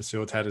 including our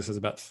facilitators, has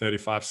about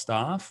 35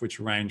 staff, which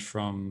range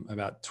from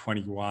about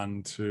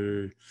 21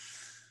 to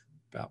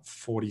about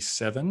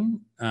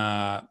 47.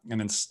 And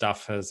then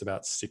Stuff has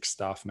about 6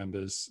 staff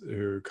members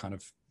who are kind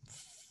of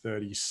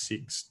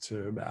 36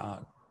 to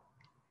about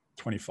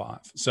 25.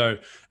 So,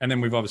 and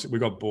then we've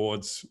got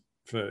boards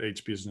for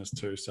each business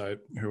too, so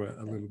who are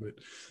a little bit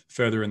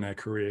further in their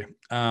career.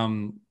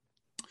 I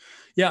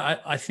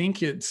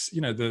think it's,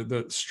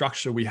 the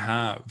structure we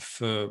have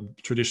for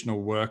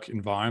traditional work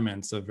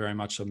environments are very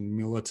much a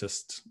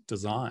militist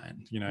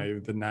design.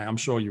 The name, I'm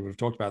sure you would have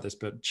talked about this,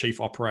 but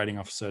chief operating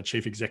officer,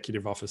 chief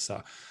executive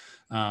officer,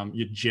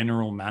 your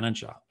general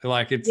manager,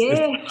 like it's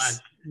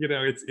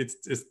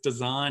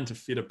designed to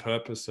fit a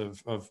purpose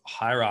of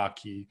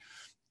hierarchy,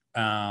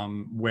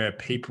 where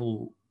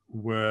people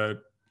were,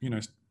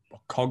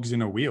 cogs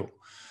in a wheel.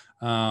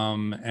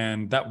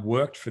 And that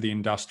worked for the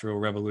Industrial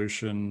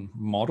Revolution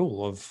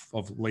model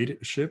of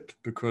leadership,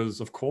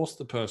 because of course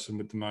the person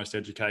with the most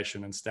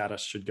education and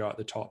status should go at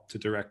the top to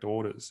direct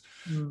orders.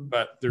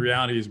 But the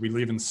reality is we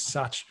live in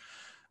such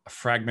a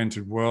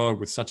fragmented world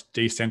with such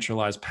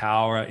decentralized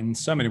power in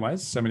so many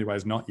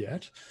ways not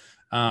yet,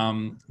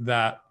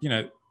 that,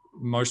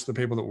 most of the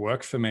people that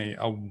work for me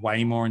are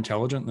way more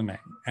intelligent than me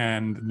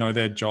and know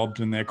their job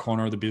and their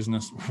corner of the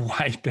business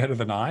way better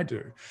than I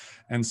do.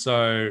 And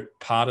so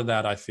part of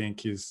that, I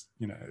think, is,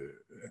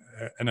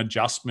 an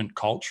adjustment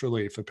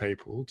culturally for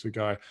people to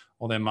go,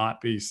 well, there might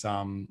be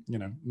some,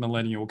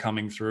 millennial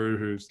coming through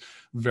who's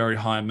very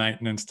high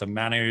maintenance to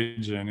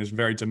manage and is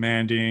very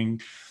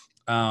demanding.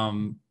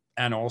 And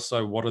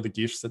also, what are the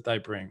gifts that they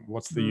bring?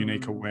 What's the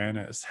unique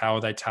awareness? How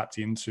are they tapped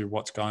into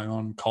what's going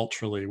on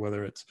culturally,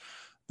 whether it's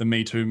the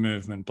Me Too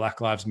movement, Black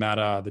Lives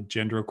Matter, the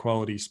gender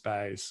equality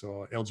space,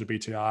 or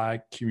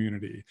LGBTI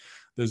community.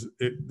 There's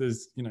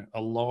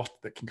a lot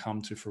that can come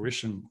to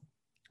fruition.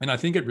 And I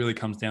think it really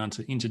comes down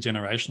to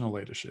intergenerational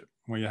leadership,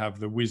 where you have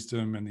the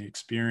wisdom and the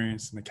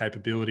experience and the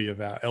capability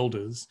of our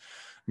elders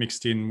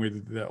mixed in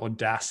with the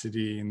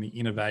audacity and the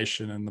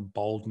innovation and the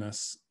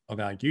boldness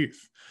of our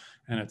youth.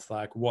 And it's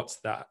like,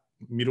 what's that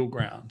middle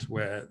ground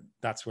where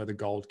that's where the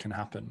gold can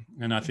happen?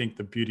 And I think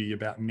the beauty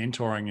about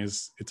mentoring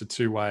is it's a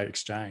two-way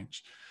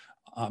exchange.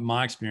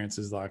 My experience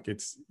is like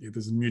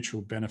there's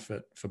mutual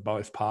benefit for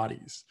both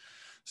parties.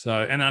 So,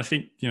 and I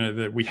think,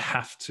 that we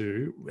have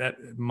to,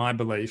 my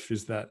belief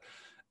is that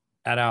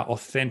at our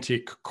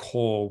authentic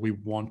core, we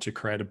want to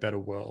create a better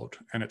world.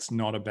 And it's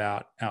not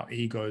about our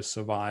egos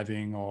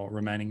surviving or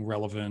remaining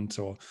relevant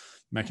or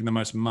making the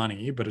most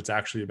money, but it's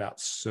actually about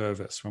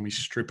service when we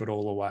strip it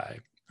all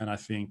away. And I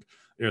think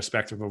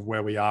irrespective of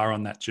where we are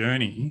on that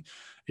journey,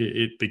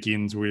 it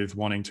begins with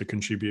wanting to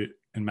contribute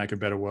and make a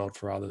better world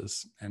for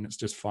others. And it's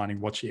just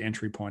finding what's your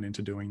entry point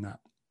into doing that.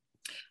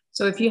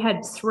 So if you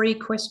had 3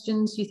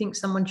 questions you think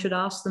someone should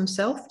ask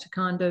themselves to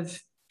kind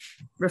of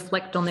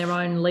reflect on their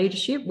own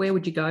leadership, where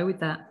would you go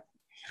with that?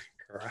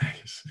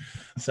 Great.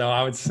 So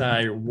I would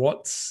say,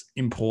 what's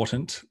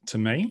important to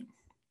me?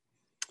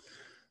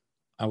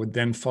 I would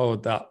then follow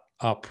that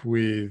up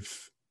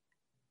with,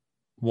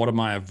 what am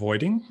I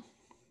avoiding?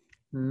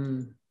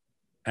 And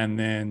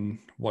then,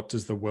 what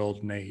does the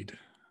world need?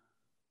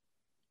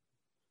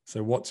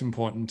 So what's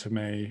important to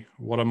me?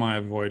 What am I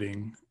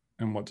avoiding?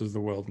 And what does the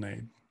world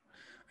need?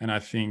 And I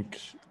think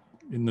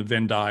in the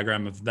Venn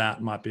diagram of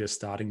that might be a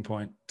starting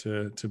point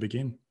to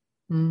begin.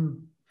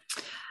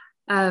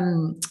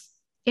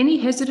 Any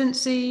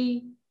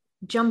hesitancy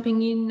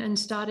jumping in and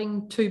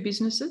starting 2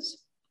 businesses?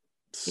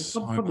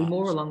 Probably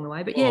more along the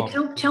way, but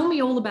tell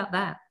me all about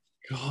that.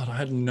 God, I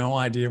had no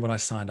idea what I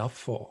signed up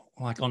for,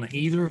 like on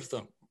either of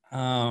them.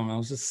 I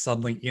was just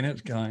suddenly in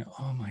it going,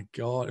 oh my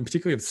God. And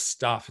particularly with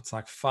Stuff, it's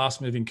like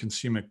fast moving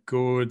consumer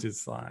goods.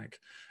 It's like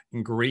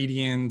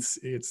ingredients.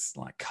 It's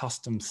like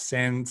custom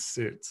scents.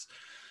 It's,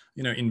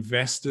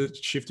 investors,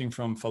 shifting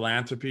from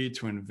philanthropy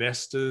to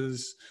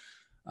investors.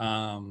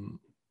 Oh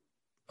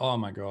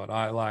my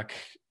God.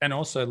 And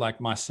also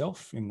like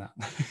myself in that,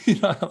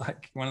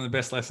 like one of the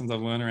best lessons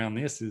I've learned around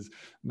this is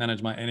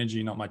manage my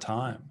energy, not my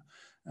time.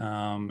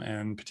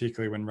 And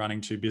particularly when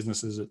running 2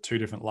 businesses at 2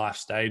 different life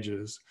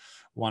stages,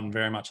 one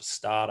very much a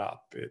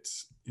startup,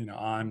 it's,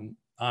 I'm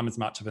as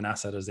much of an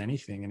asset as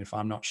anything. And if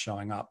I'm not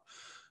showing up,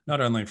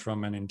 not only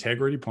from an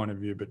integrity point of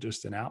view, but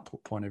just an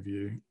output point of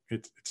view,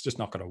 it's just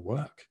not going to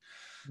work.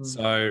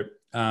 So,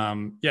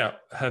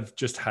 have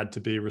just had to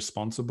be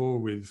responsible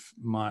with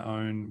my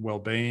own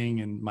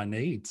well-being and my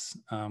needs,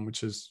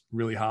 which is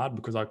really hard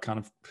because I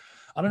don't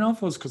know if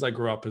it was because I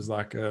grew up as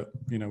like a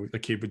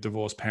kid with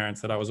divorced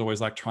parents that I was always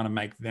like trying to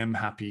make them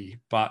happy.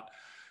 But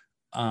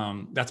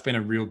that's been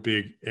a real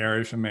big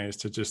area for me, is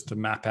to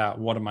map out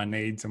what are my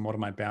needs and what are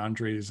my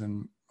boundaries.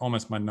 And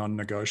almost my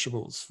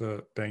non-negotiables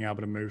for being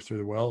able to move through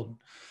the world.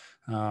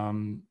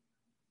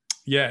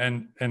 Yeah,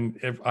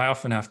 and I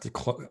often have to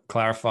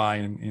clarify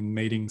in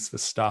meetings for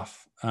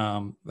stuff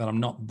that I'm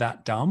not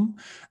that dumb,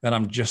 that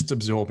I'm just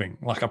absorbing.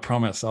 Like I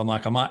promise, I'm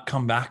like, I might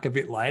come back a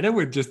bit later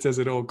with just as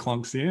it all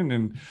clunks in.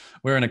 And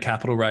we're in a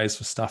capital raise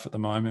for stuff at the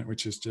moment,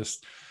 which is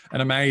just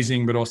an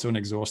amazing but also an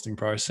exhausting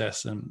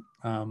process. And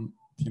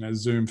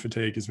Zoom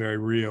fatigue is very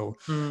real.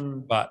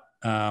 But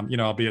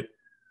I'll be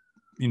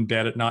in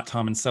bed at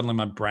nighttime and suddenly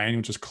my brain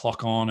will just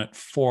clock on at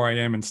 4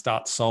 a.m. and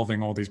start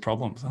solving all these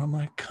problems. And I'm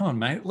like, come on,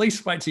 mate, at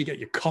least wait till you get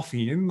your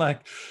coffee in.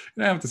 Like,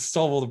 you don't have to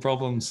solve all the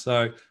problems.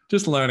 So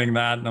just learning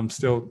that, and I'm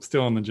still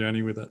on the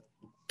journey with it.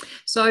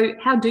 So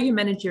how do you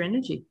manage your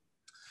energy?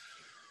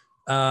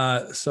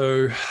 I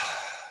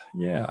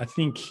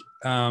think,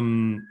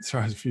 sorry,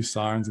 there's a few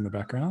sirens in the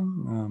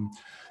background.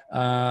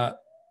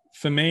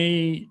 For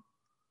me,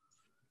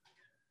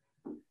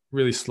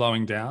 really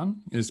slowing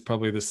down is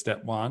probably the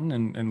step one,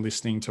 and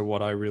listening to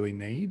what I really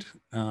need.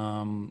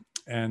 And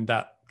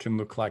that can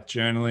look like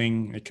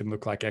journaling. It can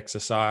look like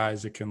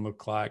exercise. It can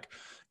look like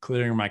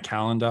clearing my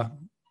calendar.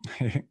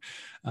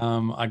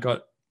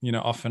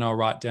 Often I'll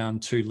write down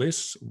 2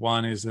 lists.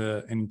 One is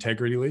an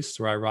integrity list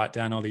where I write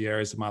down all the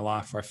areas of my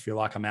life where I feel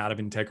like I'm out of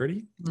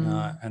integrity.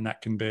 And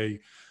that can be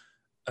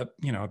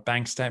a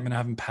bank statement I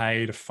haven't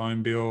paid, a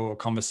phone bill, a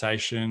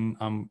conversation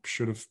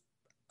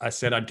I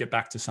said I'd get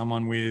back to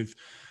someone with.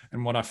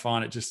 And what I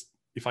find,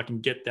 if I can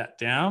get that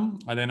down,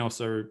 I then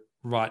also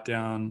write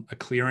down a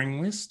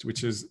clearing list,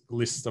 which is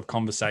lists of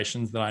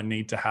conversations that I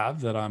need to have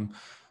that I'm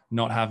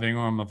not having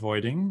or I'm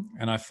avoiding.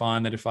 And I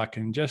find that if I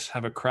can just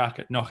have a crack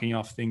at knocking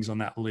off things on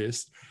that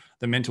list,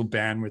 the mental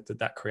bandwidth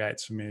that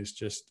creates for me is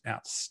just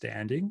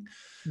outstanding.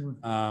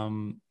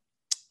 And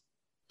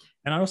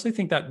I also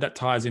think that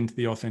ties into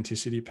the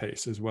authenticity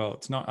piece as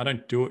well. I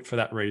don't do it for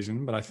that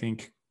reason, but I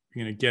think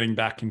getting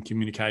back in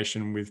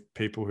communication with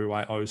people who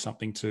I owe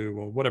something to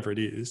or whatever it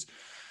is,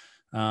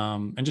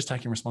 and just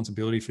taking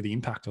responsibility for the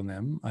impact on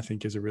them, I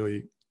think is a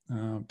really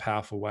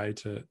powerful way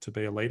to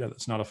be a leader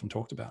that's not often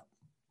talked about.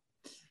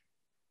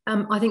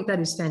 I think that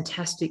is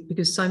fantastic,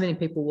 because so many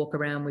people walk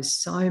around with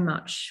so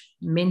much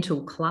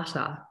mental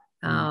clutter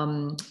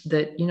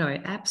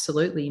that,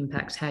 absolutely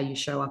impacts how you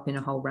show up in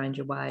a whole range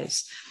of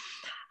ways.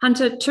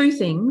 Hunter, 2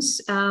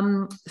 things.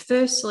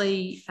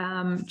 Firstly,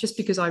 just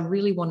because I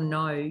really want to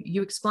know,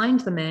 you explained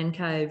the man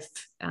cave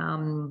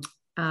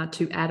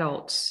to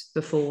adults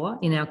before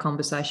in our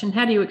conversation.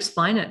 How do you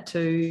explain it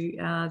to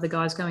the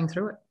guys going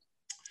through it?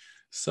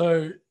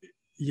 So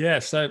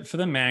for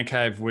the man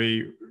cave,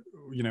 we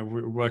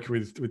work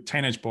with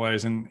teenage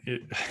boys, and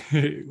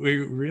we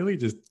really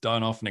just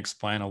don't often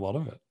explain a lot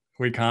of it.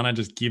 We kind of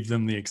just give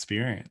them the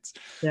experience.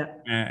 Yeah.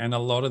 And a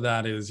lot of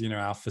that is,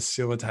 our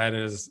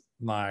facilitators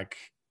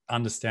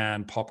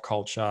understand pop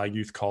culture,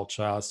 youth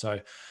culture. So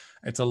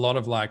it's a lot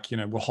of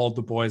we'll hold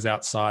the boys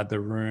outside the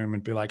room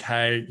and be like,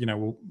 hey,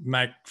 we'll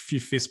make a few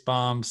fist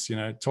bumps,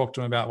 talk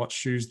to them about what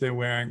shoes they're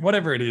wearing,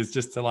 whatever it is,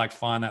 just to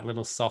find that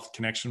little soft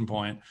connection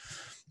point.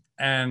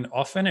 And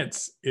often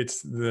it's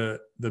the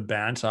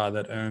banter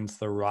that earns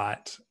the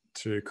right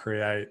to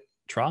create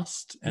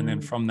trust. And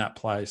then from that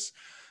place,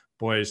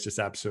 boys just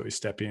absolutely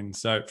step in.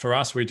 So for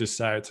us, we just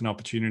say it's an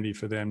opportunity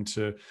for them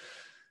to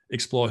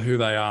explore who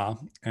they are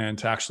and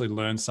to actually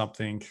learn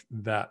something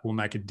that will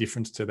make a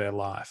difference to their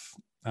life.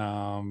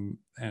 And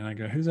I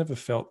go, who's ever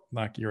felt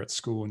like you're at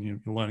school and you're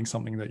learning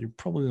something that you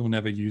probably will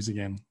never use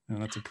again?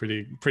 And that's a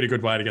pretty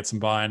good way to get some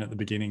buy-in at the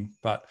beginning.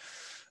 But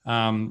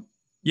and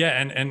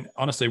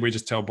honestly, we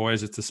just tell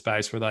boys it's a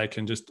space where they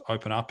can just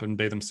open up and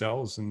be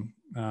themselves and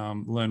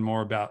learn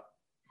more about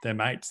their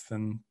mates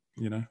than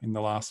in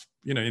the last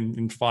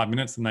in 5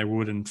 minutes than they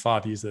would in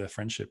 5 years of their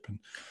friendship.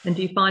 And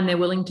do you find they're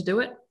willing to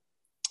do it?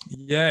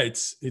 Yeah,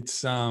 it's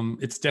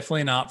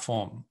definitely an art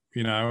form,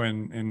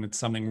 and it's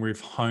something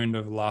we've honed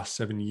over the last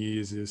 7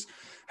 years. Is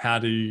how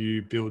do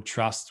you build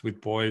trust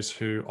with boys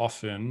who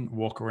often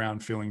walk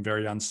around feeling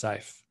very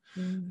unsafe,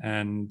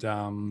 and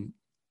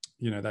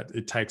that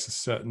it takes a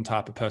certain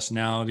type of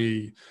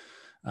personality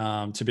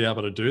to be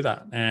able to do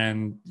that.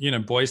 And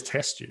boys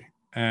test you.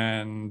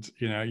 And,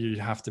 you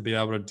have to be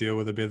able to deal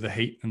with a bit of the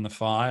heat and the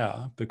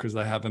fire, because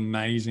they have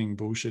amazing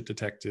bullshit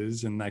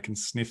detectors and they can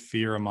sniff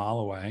fear a mile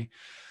away.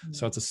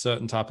 So it's a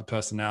certain type of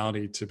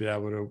personality to be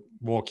able to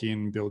walk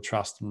in, build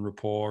trust and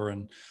rapport.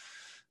 And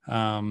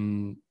I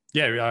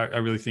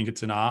really think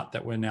it's an art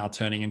that we're now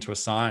turning into a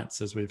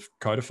science as we've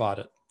codified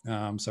it,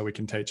 so we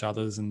can teach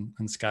others and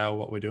scale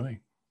what we're doing.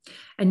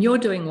 And you're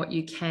doing what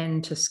you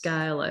can to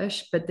scale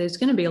it, but there's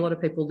going to be a lot of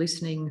people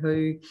listening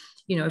who,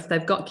 if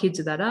they've got kids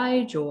of that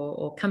age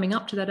or coming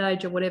up to that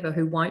age or whatever,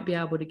 who won't be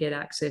able to get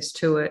access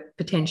to it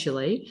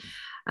potentially.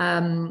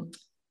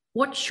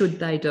 What should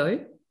they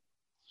do?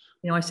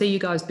 I see you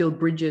guys build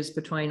bridges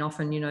between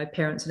often,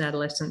 parents and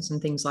adolescents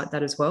and things like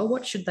that as well.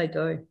 What should they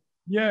do?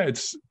 Yeah,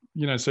 it's,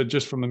 so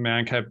just from the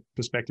Man Cave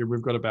perspective,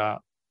 we've got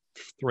about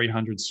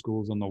 300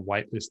 schools on the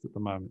wait list at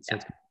the moment. So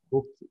it's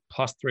booked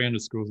plus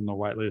 300 schools on the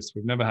wait list.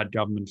 We've never had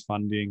government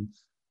funding.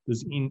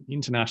 there's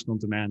international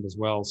demand as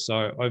well.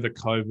 So over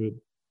COVID,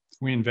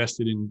 we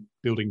invested in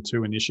building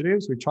 2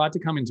 initiatives. We tried to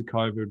come into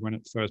COVID when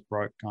it first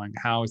broke, going,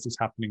 how is this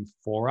happening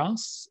for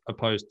us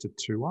opposed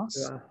to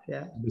us?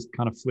 Yeah. Just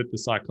kind of flip the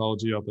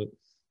psychology of it.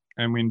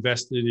 And we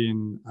invested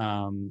in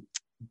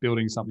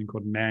building something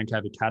called Man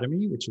Cave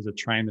Academy, which is a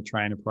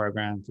train-the-trainer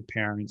program for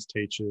parents,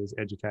 teachers,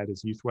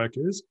 educators, youth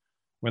workers,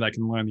 where they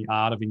can learn the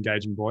art of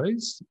engaging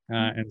boys.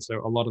 And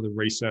so a lot of the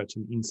research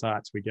and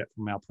insights we get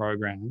from our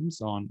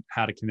programs on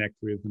how to connect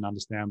with and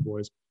understand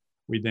boys,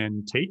 we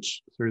then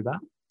teach through that.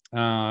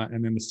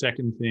 And then the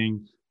second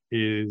thing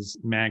is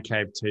Man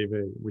Cave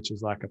TV, which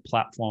is like a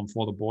platform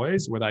for the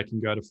boys where they can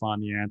go to find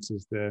the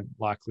answers they're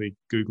likely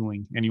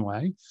Googling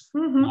anyway.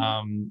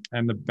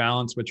 And the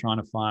balance we're trying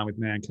to find with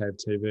Man Cave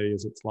TV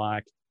is it's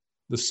like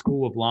the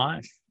School of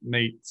Life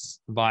meets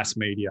Vice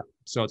Media.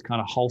 So it's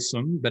kind of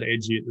wholesome, but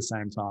edgy at the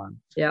same time.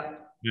 Yeah.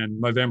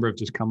 And Movember have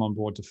just come on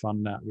board to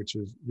fund that, which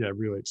is,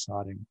 really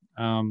exciting.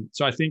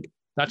 So I think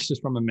that's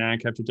just from a Man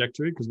Cave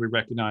trajectory, because we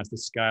recognize the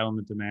scale and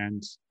the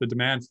demand. The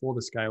demand for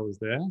the scale is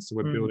there. So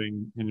we're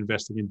building and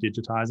investing in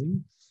digitizing.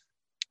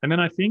 And then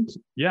I think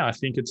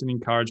it's an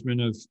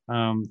encouragement of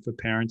for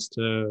parents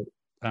to,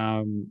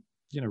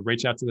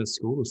 reach out to their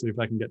school to see if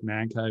they can get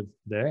Man Cave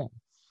there.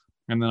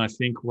 And then I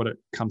think what it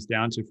comes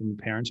down to from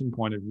a parenting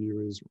point of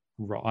view is,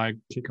 I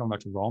keep coming back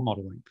to role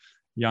modeling.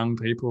 Young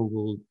people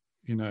will,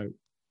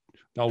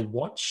 they'll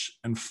watch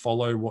and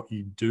follow what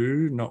you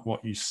do, not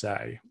what you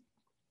say.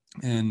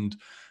 And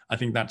I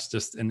think that's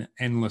just an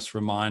endless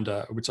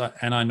reminder,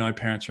 I know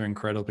parents are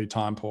incredibly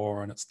time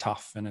poor and it's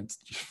tough and it's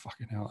just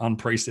fucking hell,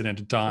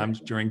 unprecedented times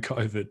during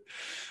COVID.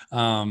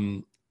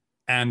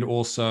 And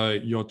also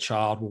your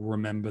child will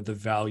remember the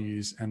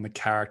values and the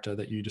character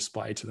that you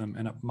display to them.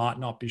 And it might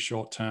not be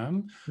short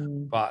term,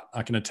 but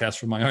I can attest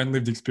from my own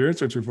lived experience,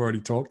 which we've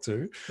already talked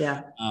to,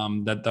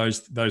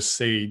 that those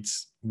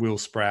seeds will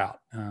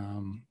sprout.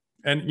 And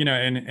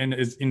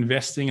is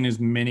investing in as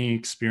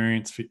many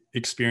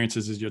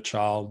experiences as your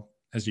child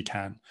as you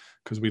can,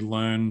 because we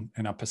learn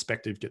and our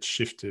perspective gets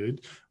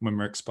shifted when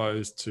we're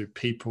exposed to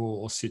people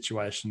or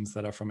situations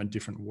that are from a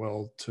different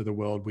world to the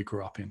world we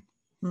grew up in.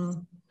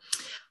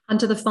 And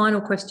to the final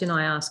question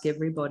I ask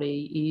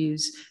everybody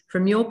is,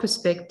 from your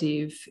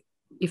perspective,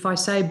 if I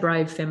say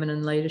brave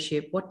feminine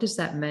leadership, what does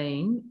that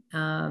mean?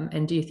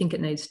 And do you think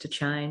it needs to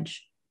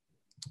change?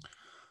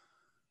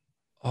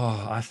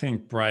 Oh, I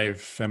think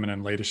brave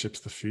feminine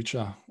leadership's the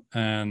future.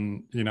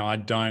 And, I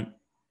don't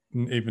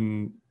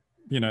even,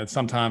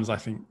 sometimes I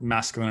think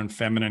masculine and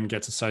feminine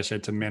gets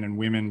associated to men and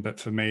women, but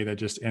for me, they're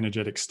just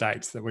energetic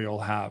states that we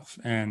all have.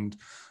 And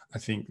I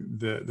think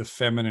the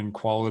feminine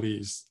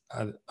qualities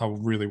are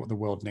really what the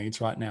world needs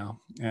right now.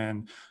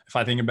 And if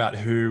I think about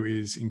who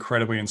is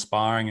incredibly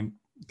inspiring and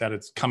that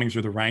it's coming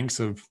through the ranks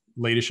of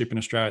leadership in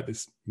Australia at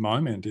this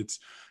moment, it's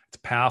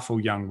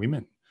powerful young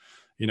women.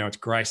 It's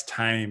Grace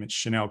Tame, it's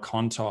Chanel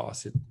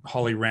Contos, it's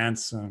Holly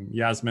Ransom,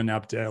 Yasmin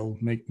Abdel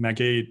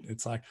Magid.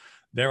 It's like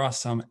there are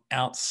some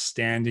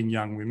outstanding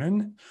young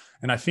women.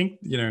 And I think,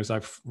 as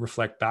I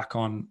reflect back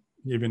on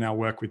even our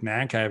work with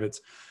Man Cave, it's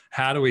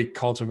how do we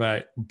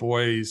cultivate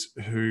boys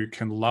who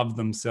can love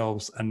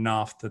themselves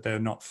enough that they're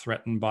not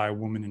threatened by a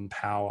woman in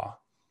power?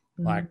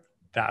 Like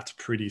that's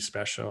pretty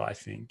special, I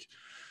think.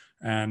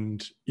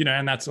 And,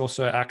 and that's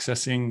also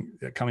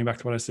accessing, coming back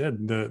to what I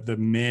said, the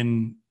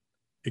men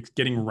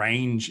getting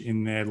range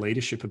in their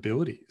leadership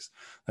abilities.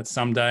 That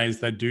some days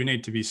they do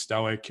need to be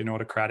stoic and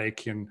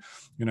autocratic and,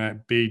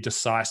 be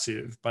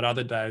decisive, but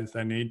other days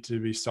they need to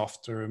be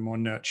softer and more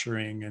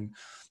nurturing and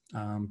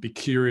be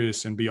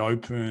curious and be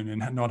open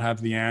and not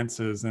have the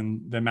answers,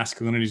 and their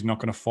masculinity is not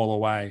going to fall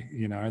away.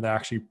 They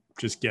actually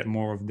just get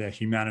more of their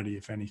humanity,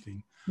 if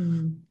anything.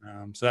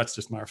 So that's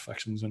just my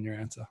reflections on your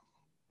answer.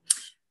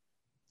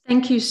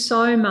 Thank you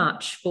so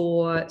much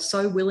for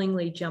so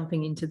willingly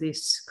jumping into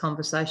this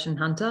conversation,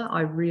 Hunter.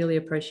 I really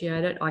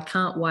appreciate it. I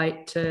can't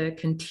wait to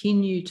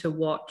continue to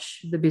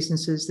watch the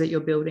businesses that you're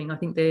building. I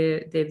think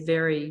they're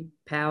very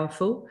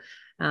powerful.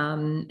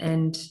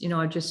 And,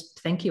 I just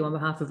thank you on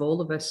behalf of all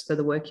of us for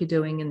the work you're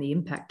doing and the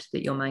impact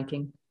that you're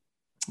making.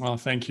 Well,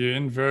 thank you.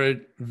 And very,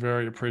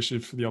 very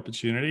appreciative for the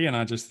opportunity. And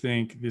I just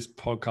think this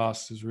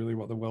podcast is really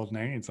what the world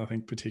needs. I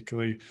think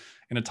particularly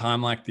in a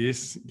time like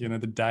this, the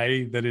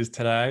day that is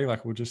today,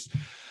 like we're just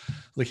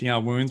licking our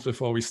wounds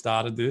before we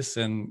started this.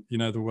 And,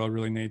 the world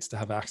really needs to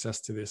have access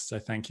to this. So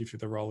thank you for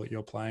the role that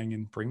you're playing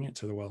in bringing it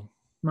to the world.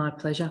 My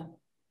pleasure.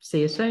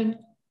 See you soon.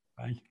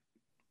 Bye.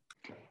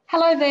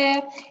 Hello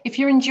there. If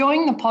you're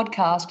enjoying the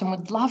podcast and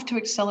would love to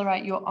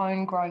accelerate your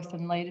own growth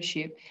and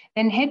leadership,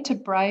 then head to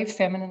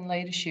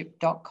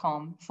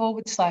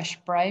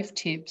bravefeminineleadership.com/brave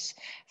tips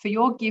for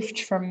your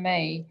gift from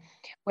me,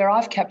 where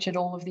I've captured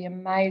all of the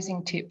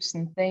amazing tips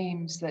and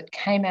themes that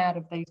came out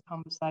of these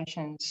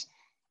conversations.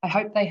 I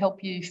hope they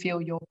help you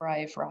feel your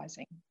brave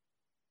rising.